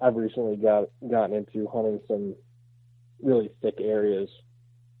 I've recently gotten into hunting some really thick areas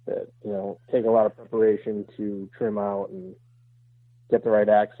that take a lot of preparation to trim out and get the right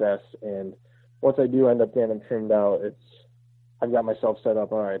access. And once I do end up getting them trimmed out, I've got myself set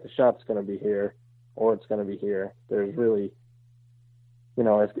up. All right, the shot's going to be here, or it's going to be here. There's really,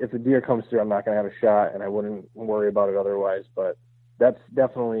 if a deer comes through, I'm not going to have a shot, and I wouldn't worry about it otherwise. But that's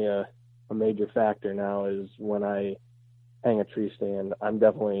definitely a major factor now is when I hang a tree stand, I'm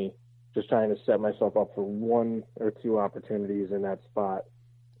definitely just trying to set myself up for one or two opportunities in that spot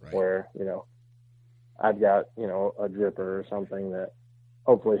where, I've got, a dripper or something that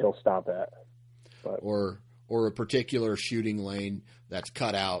hopefully he'll stop at. But, or a particular shooting lane that's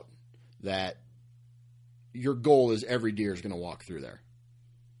cut out that your goal is every deer is going to walk through there.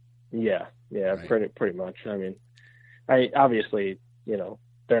 Yeah, right. pretty much. I mean, obviously,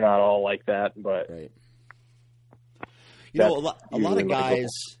 they're not all like that, but right. A lot of guys,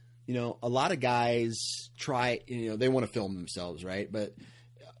 a lot of guys try, they want to film themselves, right? But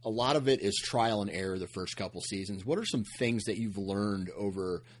a lot of it is trial and error the first couple seasons. What are some things that you've learned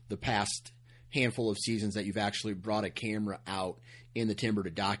over the past handful of seasons that you've actually brought a camera out in the timber to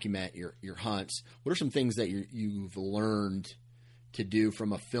document your hunts? What are some things that you've learned to do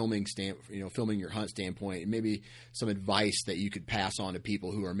from a filming your hunt standpoint, and maybe some advice that you could pass on to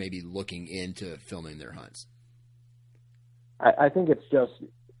people who are maybe looking into filming their hunts? I think it's just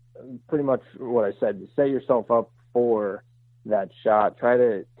pretty much what I said. Set yourself up for that shot. Try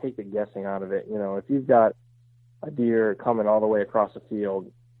to take the guessing out of it. If you've got a deer coming all the way across the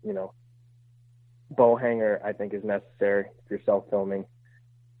field, bow hanger, I think, is necessary if you're self-filming.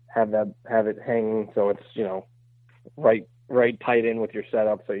 Have it hanging so it's, right tight in with your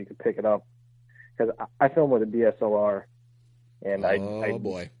setup so you can pick it up. Because I film with a DSLR, and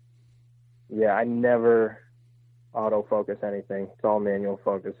boy. Yeah, I never autofocus anything. It's all manual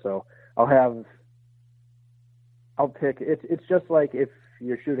focus. So I'll have I'll pick. It's just like if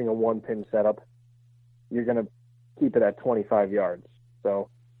you're shooting a 1-pin setup, you're gonna keep it at 25 yards. So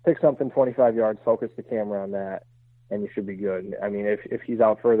pick something 25 yards, focus the camera on that, and you should be good. I mean, if he's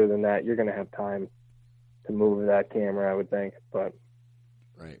out further than that, you're gonna have time to move that camera, I would think. But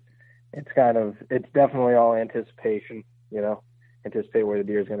right, it's definitely all anticipation. Anticipate where the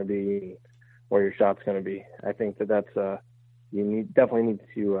deer is going to be, where your shot's going to be. I think that's definitely need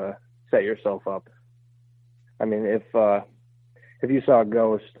to set yourself up. I mean, if you saw a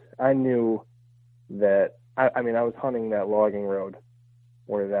ghost, I knew that. I was hunting that logging road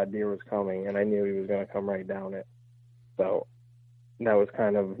where that deer was coming, and I knew he was going to come right down it. So that was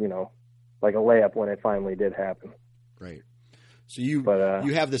kind of like a layup when it finally did happen. Right. So you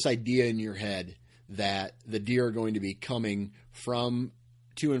have this idea in your head that the deer are going to be coming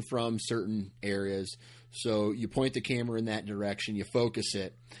to and from certain areas. So you point the camera in that direction, you focus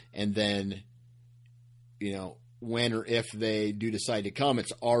it, and then, when or if they do decide to come,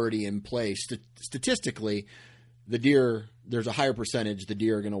 it's already in place. Statistically, the deer, there's a higher percentage the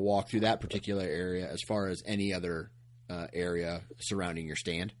deer are going to walk through that particular area as far as any other area surrounding your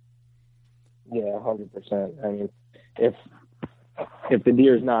stand. Yeah, 100%. I mean, if the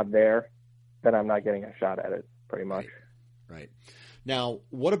deer's not there, then I'm not getting a shot at it, pretty much. Right. Now,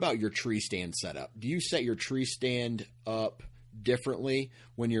 what about your tree stand setup? Do you set your tree stand up differently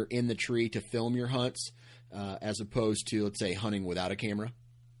when you're in the tree to film your hunts as opposed to, let's say, hunting without a camera?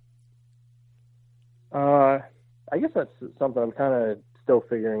 I guess that's something I'm kind of still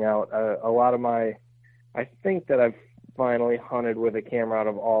figuring out. I think that I've finally hunted with a camera out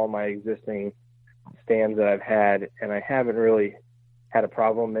of all my existing stands that I've had, and I haven't really had a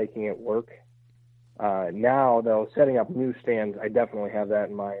problem making it work. Now, though, setting up new stands, I definitely have that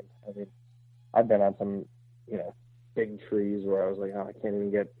in mind. I mean, I've been on some, big trees where I was like, oh, I can't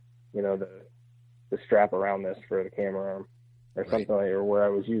even get, the strap around this for the camera arm or something like, or where I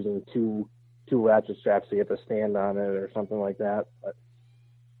was using two ratchet straps to get the stand on it or something like that. But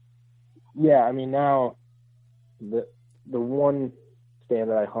yeah, I mean, now the one stand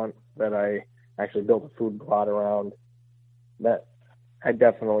that I hunt that I actually built a food plot around, that I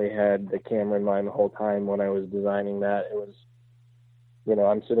definitely had the camera in mind the whole time when I was designing that. It was,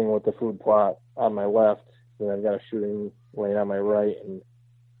 I'm sitting with the food plot on my left, and I've got a shooting lane on my right, and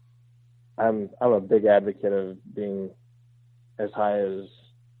I'm a big advocate of being as high as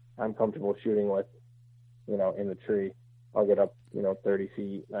I'm comfortable shooting with, in the tree. I'll get up, 30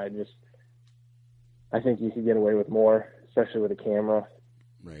 feet. I think you can get away with more, especially with a camera.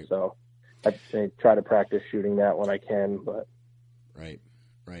 Right. So I try to practice shooting that when I can, but.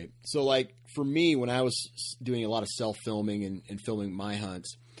 Right. So, like, for me, when I was doing a lot of self-filming and filming my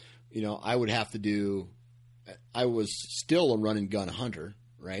hunts, I would have to I was still a run and gun hunter,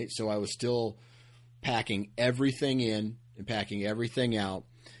 right? So I was still packing everything in and packing everything out.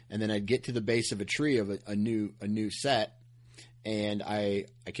 And then I'd get to the base of a tree of a new set. And I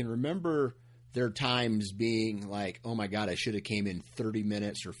can remember there are times being like, oh my God, I should have came in 30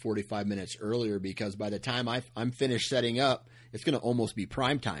 minutes or 45 minutes earlier, because by the time I'm finished setting up, it's going to almost be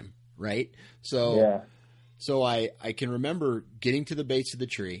prime time, right? So, yeah. So I can remember getting to the base of the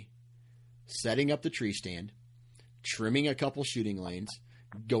tree, setting up the tree stand, trimming a couple shooting lanes,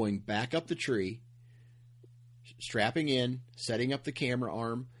 going back up the tree, strapping in, setting up the camera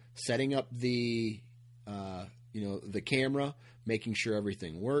arm, setting up the camera, making sure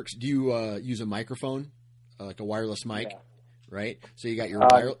everything works. Do you use a microphone, like a wireless mic, right? So you got your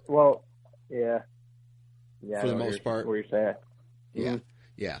wireless. Well, yeah. Yeah. For the most part. What you're saying. Yeah. Mm-hmm.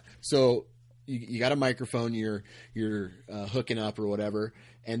 Yeah. So you got a microphone, you're hooking up or whatever,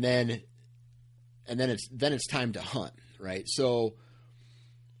 and then it's time to hunt, right? So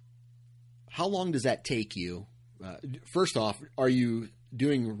how long does that take you? First off, are you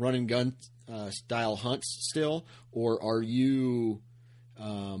doing run and gun style hunts still, or are you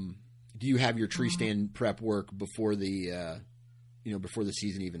do you have your tree stand prep work before the before the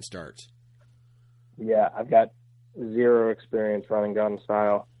season even starts? Yeah, I've got zero experience run and gun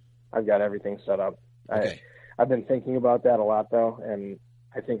style. I've got everything set up. Okay. I've been thinking about that a lot though, and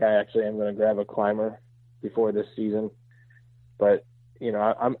I think I actually am going to grab a climber before this season. But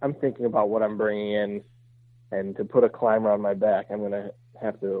I'm thinking about what I'm bringing in, and to put a climber on my back, I'm going to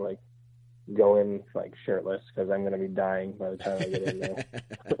have to go in shirtless, because I'm going to be dying by the time I get in there.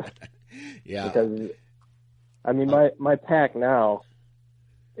 Yeah. Because my pack now,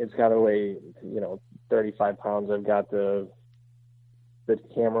 it's got to weigh 35 pounds. I've got the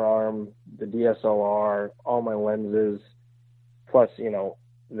camera arm, the DSLR, all my lenses, plus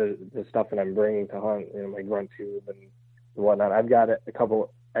the stuff that I'm bringing to hunt, my grunt tube and whatnot. I've got a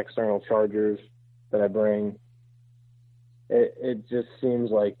couple external chargers that I bring. it just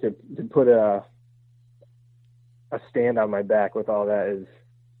seems like to put a stand on my back with all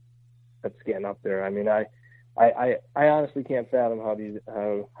that's getting up there. I mean, I honestly can't fathom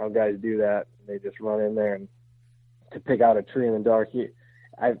how guys do that. They just run in there and to pick out a tree in the dark.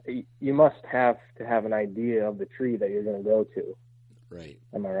 You must have to have an idea of the tree that you're going to go to. Right.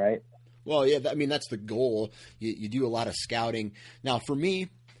 Am I right? Well, yeah, I mean, that's the goal. You do a lot of scouting. Now, for me,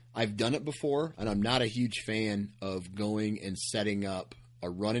 I've done it before, and I'm not a huge fan of going and setting up a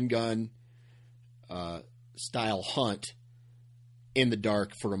run and gun style hunt in the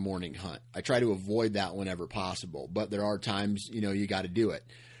dark for a morning hunt. I try to avoid that whenever possible, but there are times, you got to do it.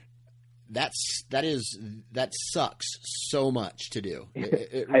 That sucks so much to do.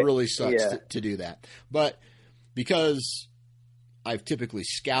 It really sucks to do that. But because I've typically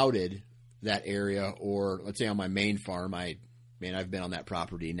scouted that area, or let's say on my main farm, I've been on that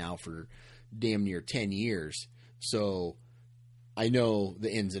property now for damn near 10 years. So I know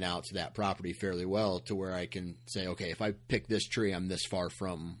the ins and outs of that property fairly well to where I can say, okay, if I pick this tree, I'm this far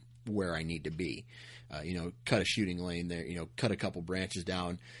from where I need to be. Cut a shooting lane there, cut a couple branches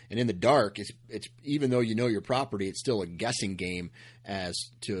down. And in the dark, it's even though you know your property, it's still a guessing game as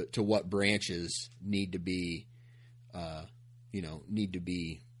to what branches need to be,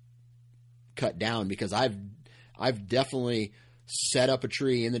 cut down, because I've definitely set up a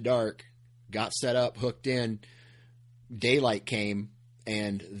tree in the dark, got set up, hooked in, daylight came,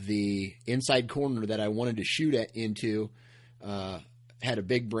 and the inside corner that I wanted to shoot into had a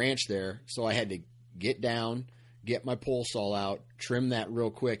big branch there, so I had to get down, get my pole saw out, trim that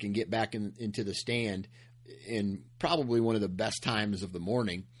real quick, and get back into the stand in probably one of the best times of the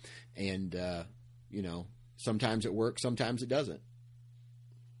morning. And, sometimes it works, sometimes it doesn't.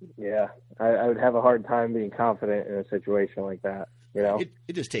 Yeah, I would have a hard time being confident in a situation like that.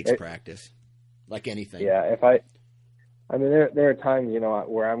 It just takes practice, like anything. Yeah, there are times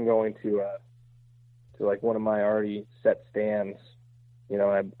where I'm going to like one of my already set stands.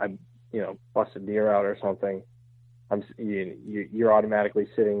 I bust a deer out or something. You're automatically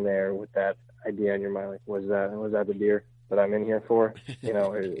sitting there with that idea in your mind, like, was that the deer that I'm in here for?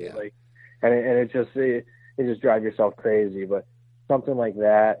 Yeah. And it just drives yourself crazy. But something like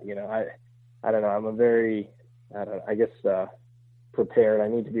that, I don't know. I'm prepared. I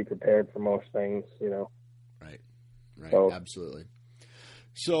need to be prepared for most things, Right. So, absolutely.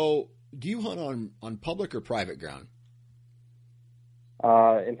 So, do you hunt on public or private ground?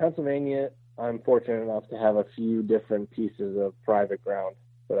 In Pennsylvania, I'm fortunate enough to have a few different pieces of private ground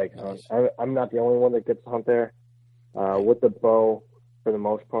that I can hunt. I'm not the only one that gets to hunt there. With the bow, for the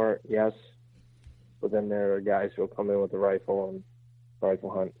most part, yes. But then there are guys who will come in with a rifle and rifle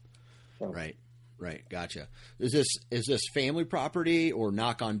hunt. So. Right. Gotcha. Is this family property or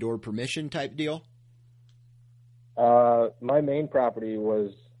knock on door permission type deal? My main property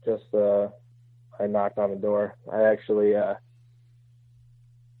was just I knocked on the door. I actually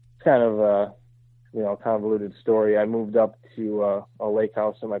kind of a convoluted story. I moved up to a lake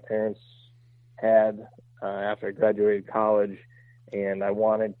house that my parents had after I graduated college, and I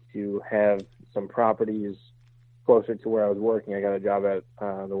wanted to have some properties closer to where I was working. I got a job at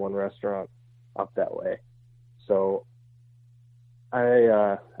the one restaurant up that way, so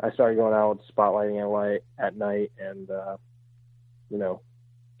I started going out spotlighting at night and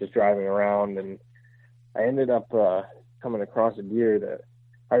just driving around, and I ended up coming across a deer that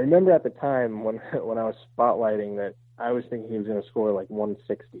I remember at the time when I was spotlighting that I was thinking he was going to score like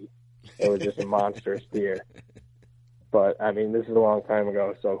 160. It was just a monstrous deer. But I mean, this is a long time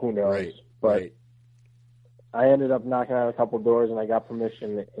ago, so who knows? Right, but right. I ended up knocking on a couple doors, and I got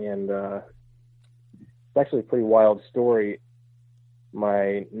permission. And it's actually a pretty wild story.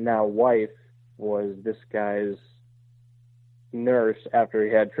 My now wife was this guy's nurse after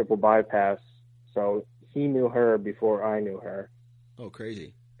he had triple bypass, so he knew her before I knew her. Oh,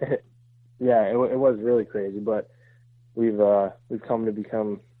 crazy! Yeah, it was really crazy, but we've come to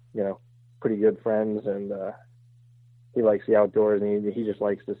become pretty good friends, and he likes the outdoors, and he just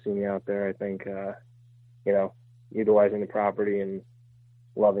likes to see me out there. I think utilizing the property and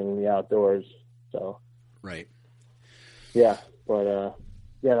loving the outdoors. So right, yeah, but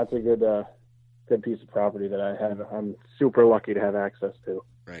that's a good piece of property that I have. I'm super lucky to have access to.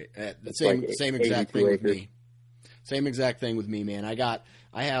 Right, same exact thing with me. Same exact thing with me, man.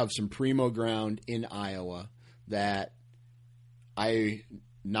 I have some primo ground in Iowa that I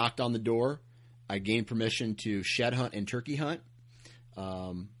knocked on the door. I gained permission to shed hunt and turkey hunt.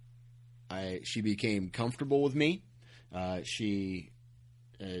 She became comfortable with me. I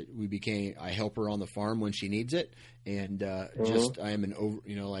help her on the farm when she needs it. And I am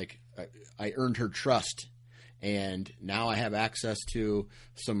I earned her trust. And now I have access to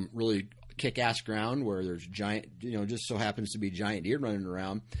some really kick-ass ground where there's giant, just so happens to be giant deer running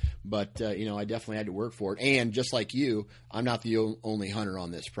around. But, I definitely had to work for it. And just like you, I'm not the only hunter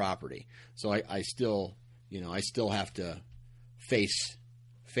on this property. So I still have to face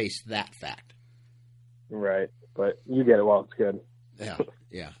that fact. Right. But you get it while it's good.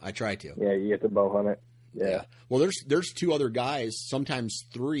 Yeah, I try to. Yeah, you get to bow hunt it. Yeah. Well, there's 2 other guys, sometimes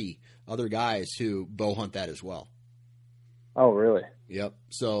 3 other guys who bow hunt that as well. Oh, really? Yep.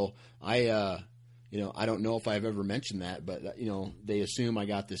 So I don't know if I've ever mentioned that, but they assume I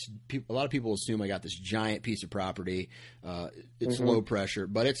got this. A lot of people assume I got this giant piece of property. It's low pressure,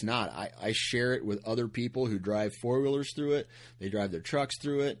 but it's not. I share it with other people who drive 4-wheelers through it. They drive their trucks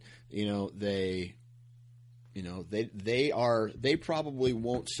through it. They probably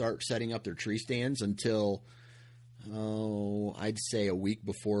won't start setting up their tree stands until, I'd say a week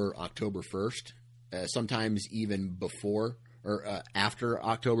before October 1st, sometimes even before or after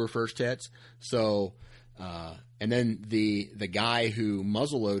October 1st hits. So, and then the guy who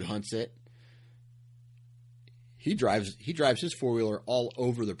muzzleload hunts it, he drives his 4-wheeler all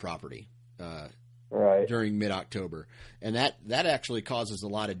over the property. Right. During mid-October, and that actually causes a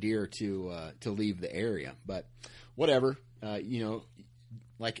lot of deer to leave the area. But whatever,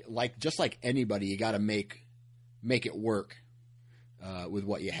 just like anybody, you got to make it work with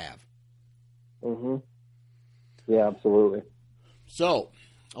what you have. Mm-hmm. Yeah, absolutely. So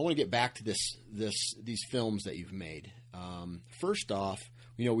I want to get back to these films that you've made. First off,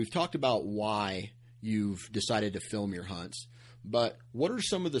 we've talked about why you've decided to film your hunts. But what are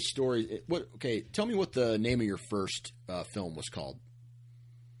some of the stories? Tell me what the name of your first film was called.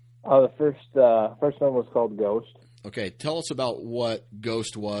 Oh, the first film was called Ghost. Okay, tell us about what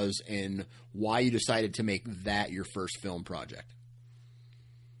Ghost was and why you decided to make that your first film project.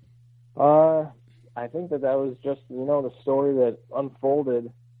 I think that was just, the story that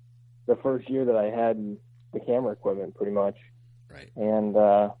unfolded the first year that I had the camera equipment, pretty much. Right. And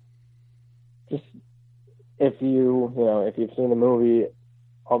just... If you've seen the movie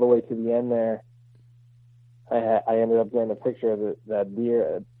all the way to the end there, I ended up getting a picture of that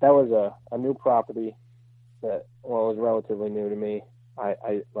deer. That was a new property that, was relatively new to me.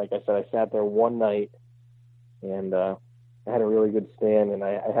 I like I said, I sat there one night and I had a really good stand, and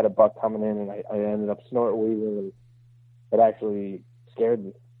I had a buck coming in, and I ended up snort weaving, and it actually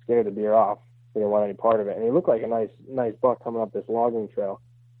scared the deer off. He didn't want any part of it, and he looked like a nice buck coming up this logging trail.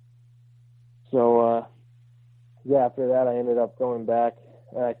 So. Yeah, after that, I ended up going back,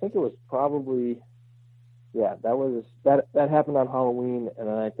 and I think it was probably, that happened on Halloween, and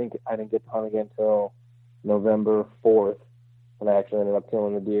then I think I didn't get to hunt again until November 4th, when I actually ended up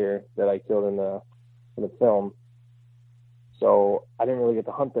killing the deer that I killed in the film. So I didn't really get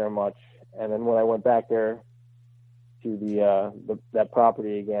to hunt there much, and then when I went back there to that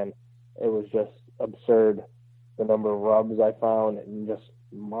property again, it was just absurd, the number of rubs I found, and just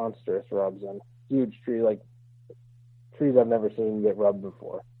monstrous rubs on huge trees I've never seen get rubbed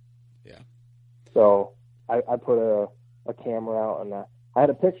before. Yeah. So I put a camera out, and I had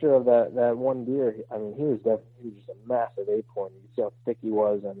a picture of that one deer. I mean, he was just a massive acorn. You could see how thick he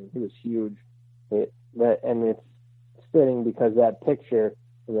was. I mean, he was huge. And it's fitting because that picture,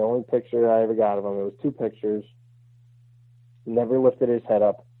 the only picture I ever got of him, it was 2 pictures. He never lifted his head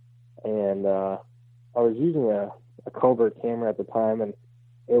up, and I was using a covert camera at the time, and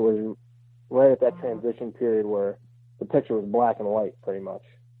it was right at that transition period where the picture was black and white, pretty much.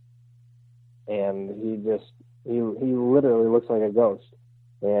 And he literally looks like a ghost.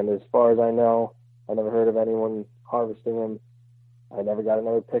 And as far as I know, I never heard of anyone harvesting him. I never got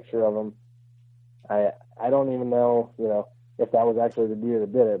another picture of him. I don't even know, if that was actually the deer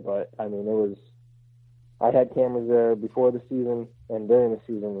that did it, but I mean, I had cameras there before the season and during the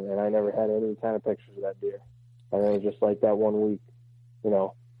season, and I never had any kind of pictures of that deer. And it was just like that one week,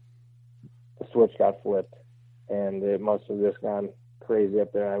 the switch got flipped. And it must have just gone crazy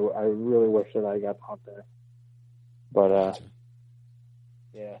up there. I really wish that I got to hunt there. But,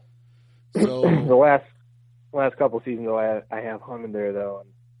 yeah. So the last couple seasons, though, I have hunted there, though.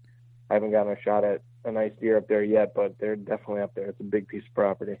 And I haven't gotten a shot at a nice deer up there yet, but they're definitely up there. It's a big piece of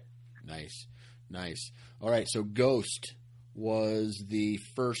property. Nice. All right, so Ghost was the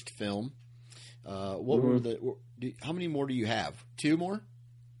first film. What were how many more do you have? 2 more?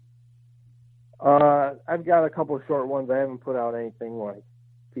 I've got a couple of short ones. I haven't put out anything like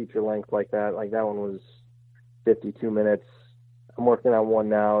feature length like that. Like that one was 52 minutes. I'm working on one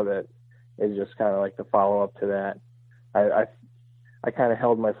now that is just kind of like the follow up to that. I kind of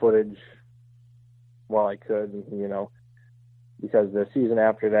held my footage while I could, because the season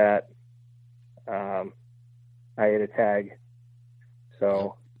after that, I ate a tag.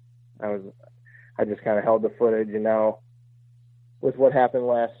 So I just kind of held the footage, and now with what happened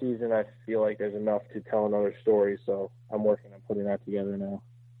last season, I feel like there's enough to tell another story. So I'm working on putting that together now.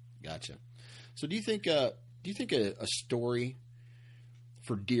 Gotcha. So do you think a story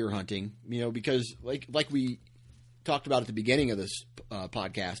for deer hunting, because like we talked about at the beginning of this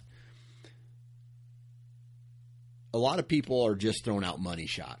podcast, a lot of people are just throwing out money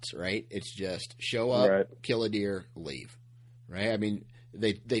shots, right? It's just show up, Right. kill a deer, leave, right? I mean,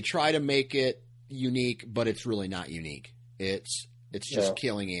 they try to make it unique, but it's really not unique. It's just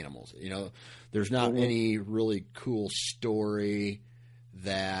killing animals. There's not any really cool story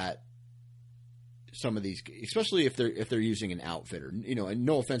that some of these, especially if they're using an outfitter, and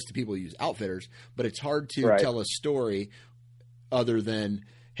no offense to people who use outfitters, but it's hard to tell a story other than,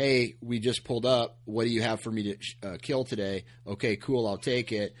 hey, we just pulled up. What do you have for me to kill today? Okay, cool. I'll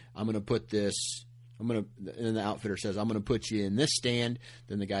take it. I'm going to put this. And the outfitter says, I'm going to put you in this stand.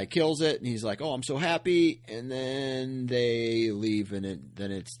 Then the guy kills it, and he's like, oh, I'm so happy. And then they leave, and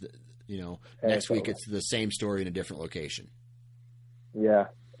then it's, next week it's the same story in a different location. Yeah.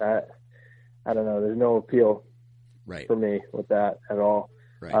 I don't know. There's no appeal for me with that at all.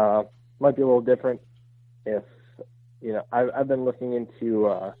 Right. Might be a little different if, I've been looking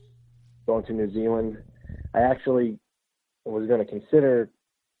into going to New Zealand. I actually was going to consider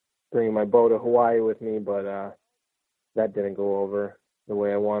bringing my bow to Hawaii with me, but that didn't go over the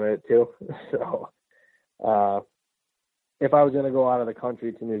way I wanted it to. So if I was going to go out of the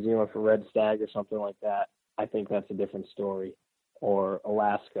country to New Zealand for red stag or something like that, I think that's a different story, or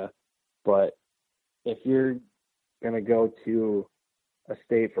Alaska. But if you're going to go to a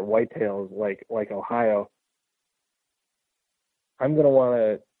state for whitetails like Ohio, I'm going to want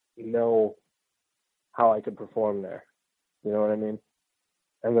to know how I could perform there. You know what I mean?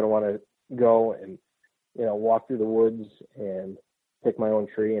 I'm going to want to go and, walk through the woods and pick my own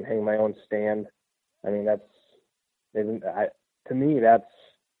tree and hang my own stand. I mean, to me, that's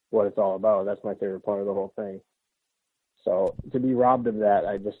what it's all about. That's my favorite part of the whole thing. So to be robbed of that,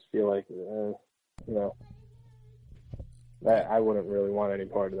 I just feel like, I wouldn't really want any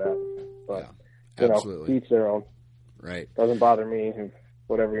part of that. But, absolutely. Each their own. Right. Doesn't bother me.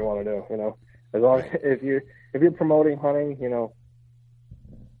 Whatever you want to do, as long as if you're promoting hunting,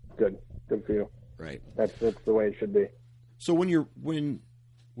 good for you. Right. That's the way it should be. So when you're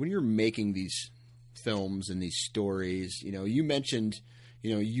making these films and these stories, you mentioned,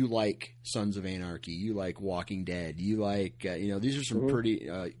 you like Sons of Anarchy, you like Walking Dead, you like, these are some pretty.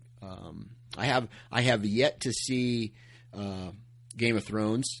 I have yet to see Game of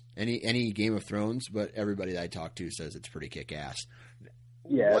Thrones, any Game of Thrones, but everybody that I talk to says it's pretty kick-ass.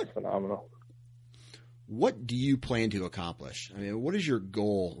 Yeah, it's phenomenal. What do you plan to accomplish? I mean, what is your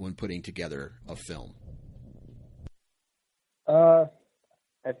goal when putting together a film? I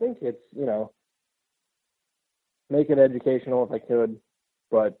think it's, make it educational if I could,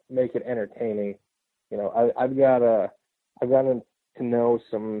 but make it entertaining. I've gotten to know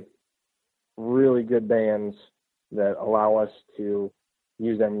some really good bands that allow us to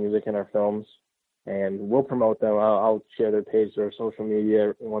use their music in our films, and we'll promote them. I'll share their page or social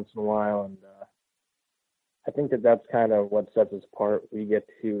media once in a while, and I think that's kind of what sets us apart. We get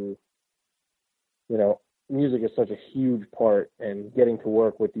to, music is such a huge part, and getting to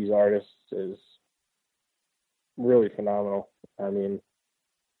work with these artists is really phenomenal. I mean,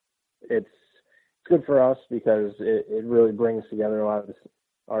 it's good for us because it really brings together a lot of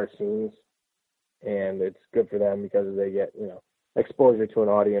our scenes, and it's good for them because they get, exposure to an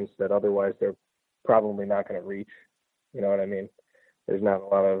audience that otherwise they're probably not going to reach. You know what I mean? There's not a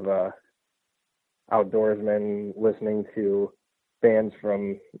lot of outdoorsmen listening to bands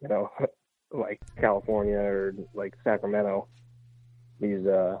from, like California or like Sacramento, these,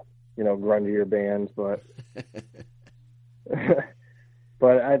 grungier bands, but,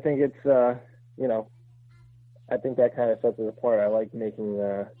 but I think it's, I think that kind of sets it apart. I like making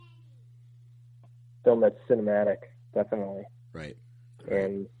film that's cinematic, definitely. Right.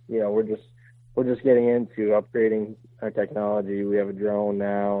 And, we're just getting into upgrading our technology. We have a drone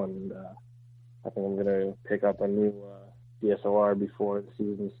now, and I think I'm going to pick up a new DSLR before the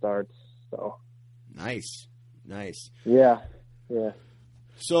season starts. So nice. Yeah.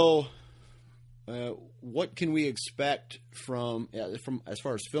 So, what can we expect from as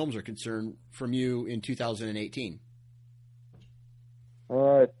far as films are concerned from you in 2018?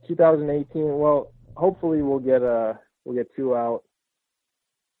 2018. Well, hopefully we'll get two out.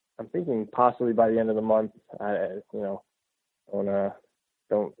 I'm thinking possibly by the end of the month. Don't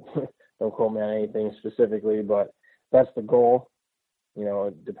quote me on anything specifically, but that's the goal.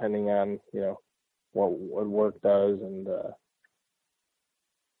 Depending on what work does, and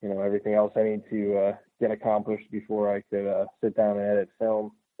everything else I need to get accomplished before I could sit down and edit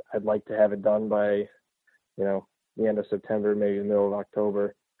film. I'd like to have it done by the end of September, maybe the middle of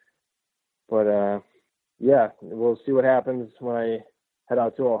October. But yeah, we'll see what happens when I head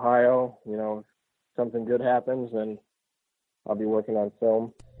out to Ohio. If something good happens, then I'll be working on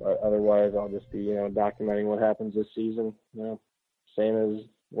film. Otherwise, I'll just be documenting what happens this season. Same as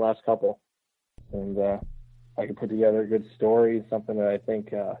the last couple. And I can put together a good story, something that I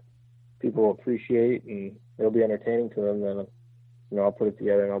think people will appreciate and it'll be entertaining to them. Then I'll put it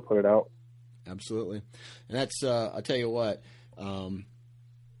together and I'll put it out. Absolutely. And that's I'll tell you what.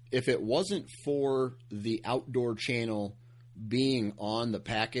 If it wasn't for the Outdoor Channel being on the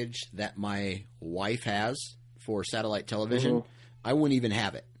package that my wife has for satellite television, I wouldn't even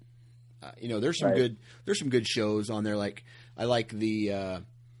have it. There's some good shows on there. Like I like the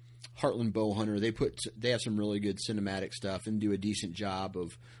Heartland Bowhunter. They have some really good cinematic stuff and do a decent job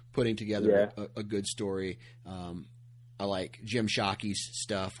of putting together a good story. I like Jim Shockey's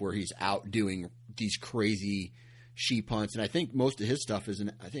stuff where he's out doing these crazy sheep hunts, and I think most of his stuff is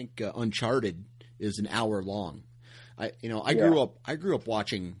Uncharted is an hour long. I grew up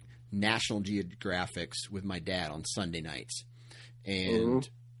watching National Geographics with my dad on Sunday nights, and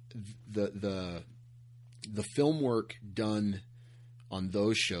the film work done on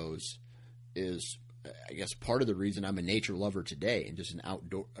those shows is, I guess, part of the reason I'm a nature lover today and just an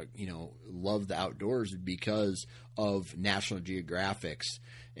outdoor, love the outdoors, because of National Geographics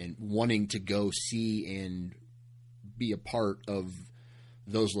and wanting to go see and be a part of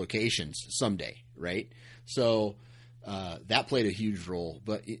those locations someday, right? So that played a huge role.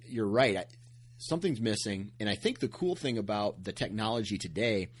 But you're right. Something's missing. And I think the cool thing about the technology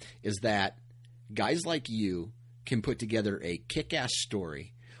today is that guys like you can put together a kick-ass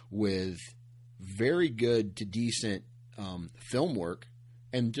story with very good to decent film work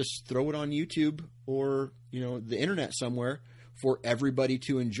and just throw it on YouTube or, the internet somewhere for everybody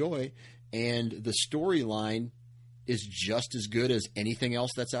to enjoy. And the storyline is just as good as anything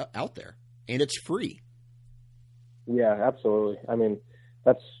else that's out there. And it's free. Yeah, absolutely. I mean,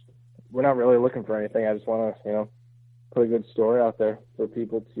 we're not really looking for anything. I just want to, put a good story out there for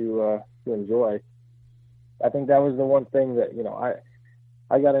people to enjoy. I think that was the one thing that,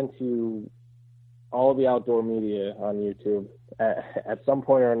 I got into all of the outdoor media on YouTube. At some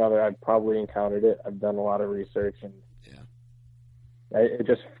point or another, I've probably encountered it. I've done a lot of research, and it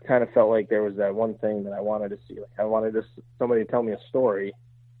just kind of felt like there was that one thing that I wanted to see. Like I wanted somebody to tell me a story,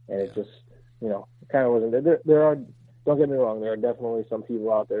 and it just, kind of wasn't. There are, don't get me wrong, there are definitely some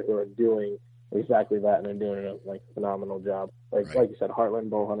people out there who are doing exactly that, and they're doing a phenomenal job. Like you said, Heartland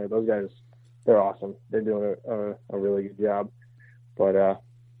Bowhunter, those guys, they're awesome. They're doing a really good job. But to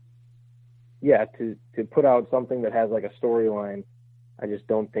put out something that has like a storyline, I just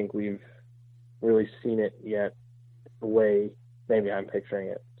don't think we've really seen it yet the way maybe I'm picturing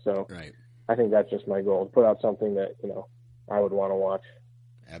it. So I think that's just my goal, to put out something that, I would want to watch.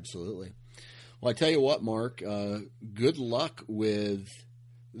 Absolutely. Well, I tell you what, Mark, good luck with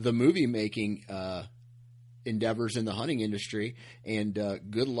the movie making endeavors in the hunting industry, and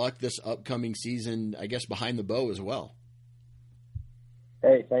good luck this upcoming season, I guess, behind the bow as well.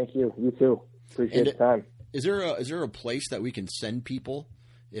 Hey, thank you. You too. Appreciate the time. Is there a place that we can send people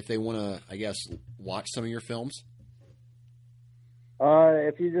if they want to, I guess, watch some of your films?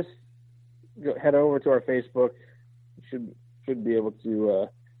 If you just head over to our Facebook, you should be able to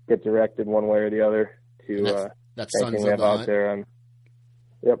get directed one way or the other to that's Sons of the Hunt. There.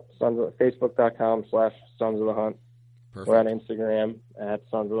 Facebook.com/Sons of the Hunt. Perfect. We're on Instagram at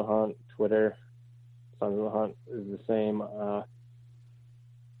Sons of the Hunt. Twitter, Sons of the Hunt is the same.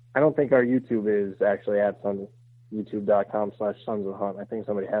 I don't think our YouTube is actually at YouTube.com/Sons of the Hunt. I think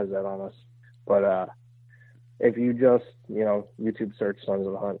somebody has that on us. But if you just, YouTube search Sons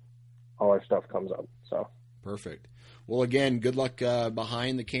of the Hunt, all our stuff comes up. So perfect. Well, again, good luck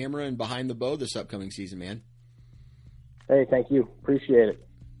behind the camera and behind the bow this upcoming season, man. Hey, thank you. Appreciate it.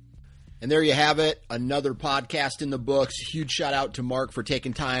 And there you have it. Another podcast in the books. Huge shout out to Mark for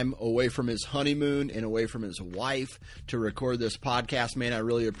taking time away from his honeymoon and away from his wife to record this podcast, man. I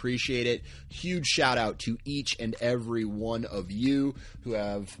really appreciate it. Huge shout out to each and every one of you who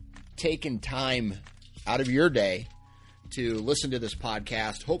have taken time out of your day to listen to this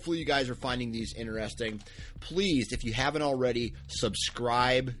podcast. Hopefully you guys are finding these interesting. Please, if you haven't already,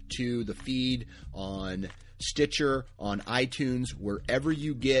 subscribe to the feed on Stitcher, on iTunes, wherever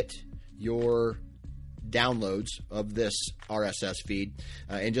you get your downloads of this RSS feed.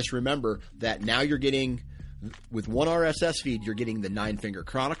 And just remember that now you're getting with one RSS feed, you're getting the Nine Finger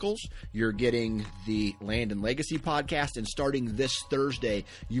Chronicles, you're getting the Land and Legacy podcast, and starting this Thursday,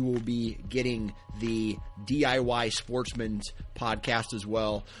 you will be getting the DIY Sportsman's podcast as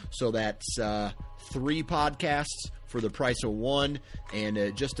well. So that's 3 podcasts for the price of 1,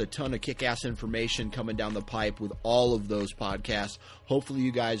 and just a ton of kick-ass information coming down the pipe with all of those podcasts. Hopefully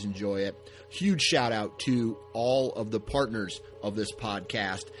you guys enjoy it. Huge shout out to all of the partners of this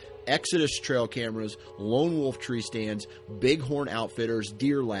podcast: Exodus Trail Cameras, Lone Wolf Tree Stands, Bighorn Outfitters,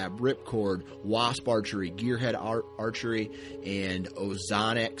 Deer Lab, Ripcord, Wasp Archery, Gearhead Archery, and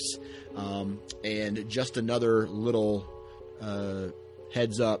Ozonics. And just another little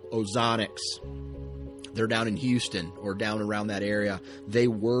heads up, Ozonics, they're down in Houston or down around that area. They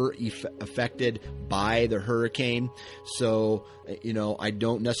were affected by the hurricane. So, I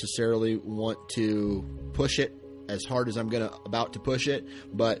don't necessarily want to push it as hard as I'm about to push it,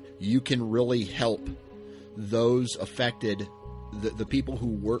 but you can really help those affected, the people who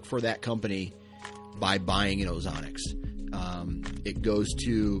work for that company, by buying an Ozonics. It goes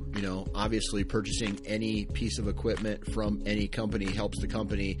to, obviously purchasing any piece of equipment from any company helps the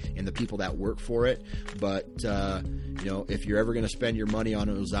company and the people that work for it. But, if you're ever going to spend your money on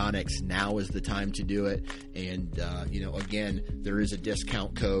Ozonics, now is the time to do it. And, again, there is a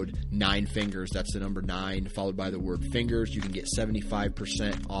discount code, 9 fingers. That's the number 9 followed by the word fingers. You can get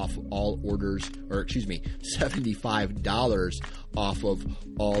 75% off all orders, $75 off of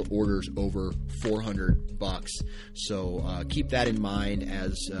all orders over $400. So keep that in mind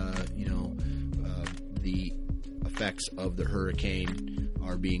as the effects of the hurricane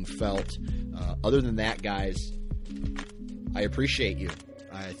are being felt. Other than that, guys, I appreciate you.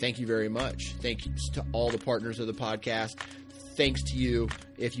 I thank you very much. Thanks to all the partners of the podcast. Thanks to you.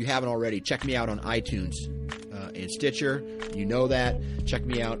 If you haven't already, check me out on iTunes and Stitcher. You know that. Check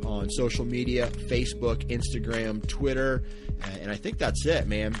me out on social media, Facebook, Instagram, Twitter. And I think that's it,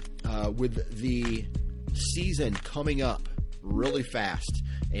 man. With the season coming up really fast,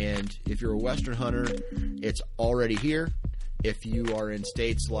 and if you're a Western hunter, it's already here. If you are in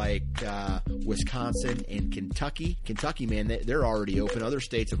states like Wisconsin and Kentucky, man, they're already open. Other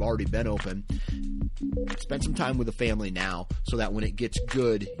states have already been open. Spend some time with the family now so that when it gets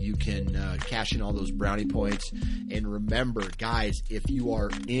good, you can cash in all those brownie points. And remember, guys, if you are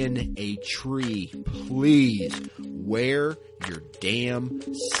in a tree, please wear your damn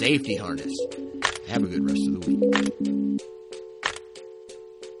safety harness. Have a good rest of the week.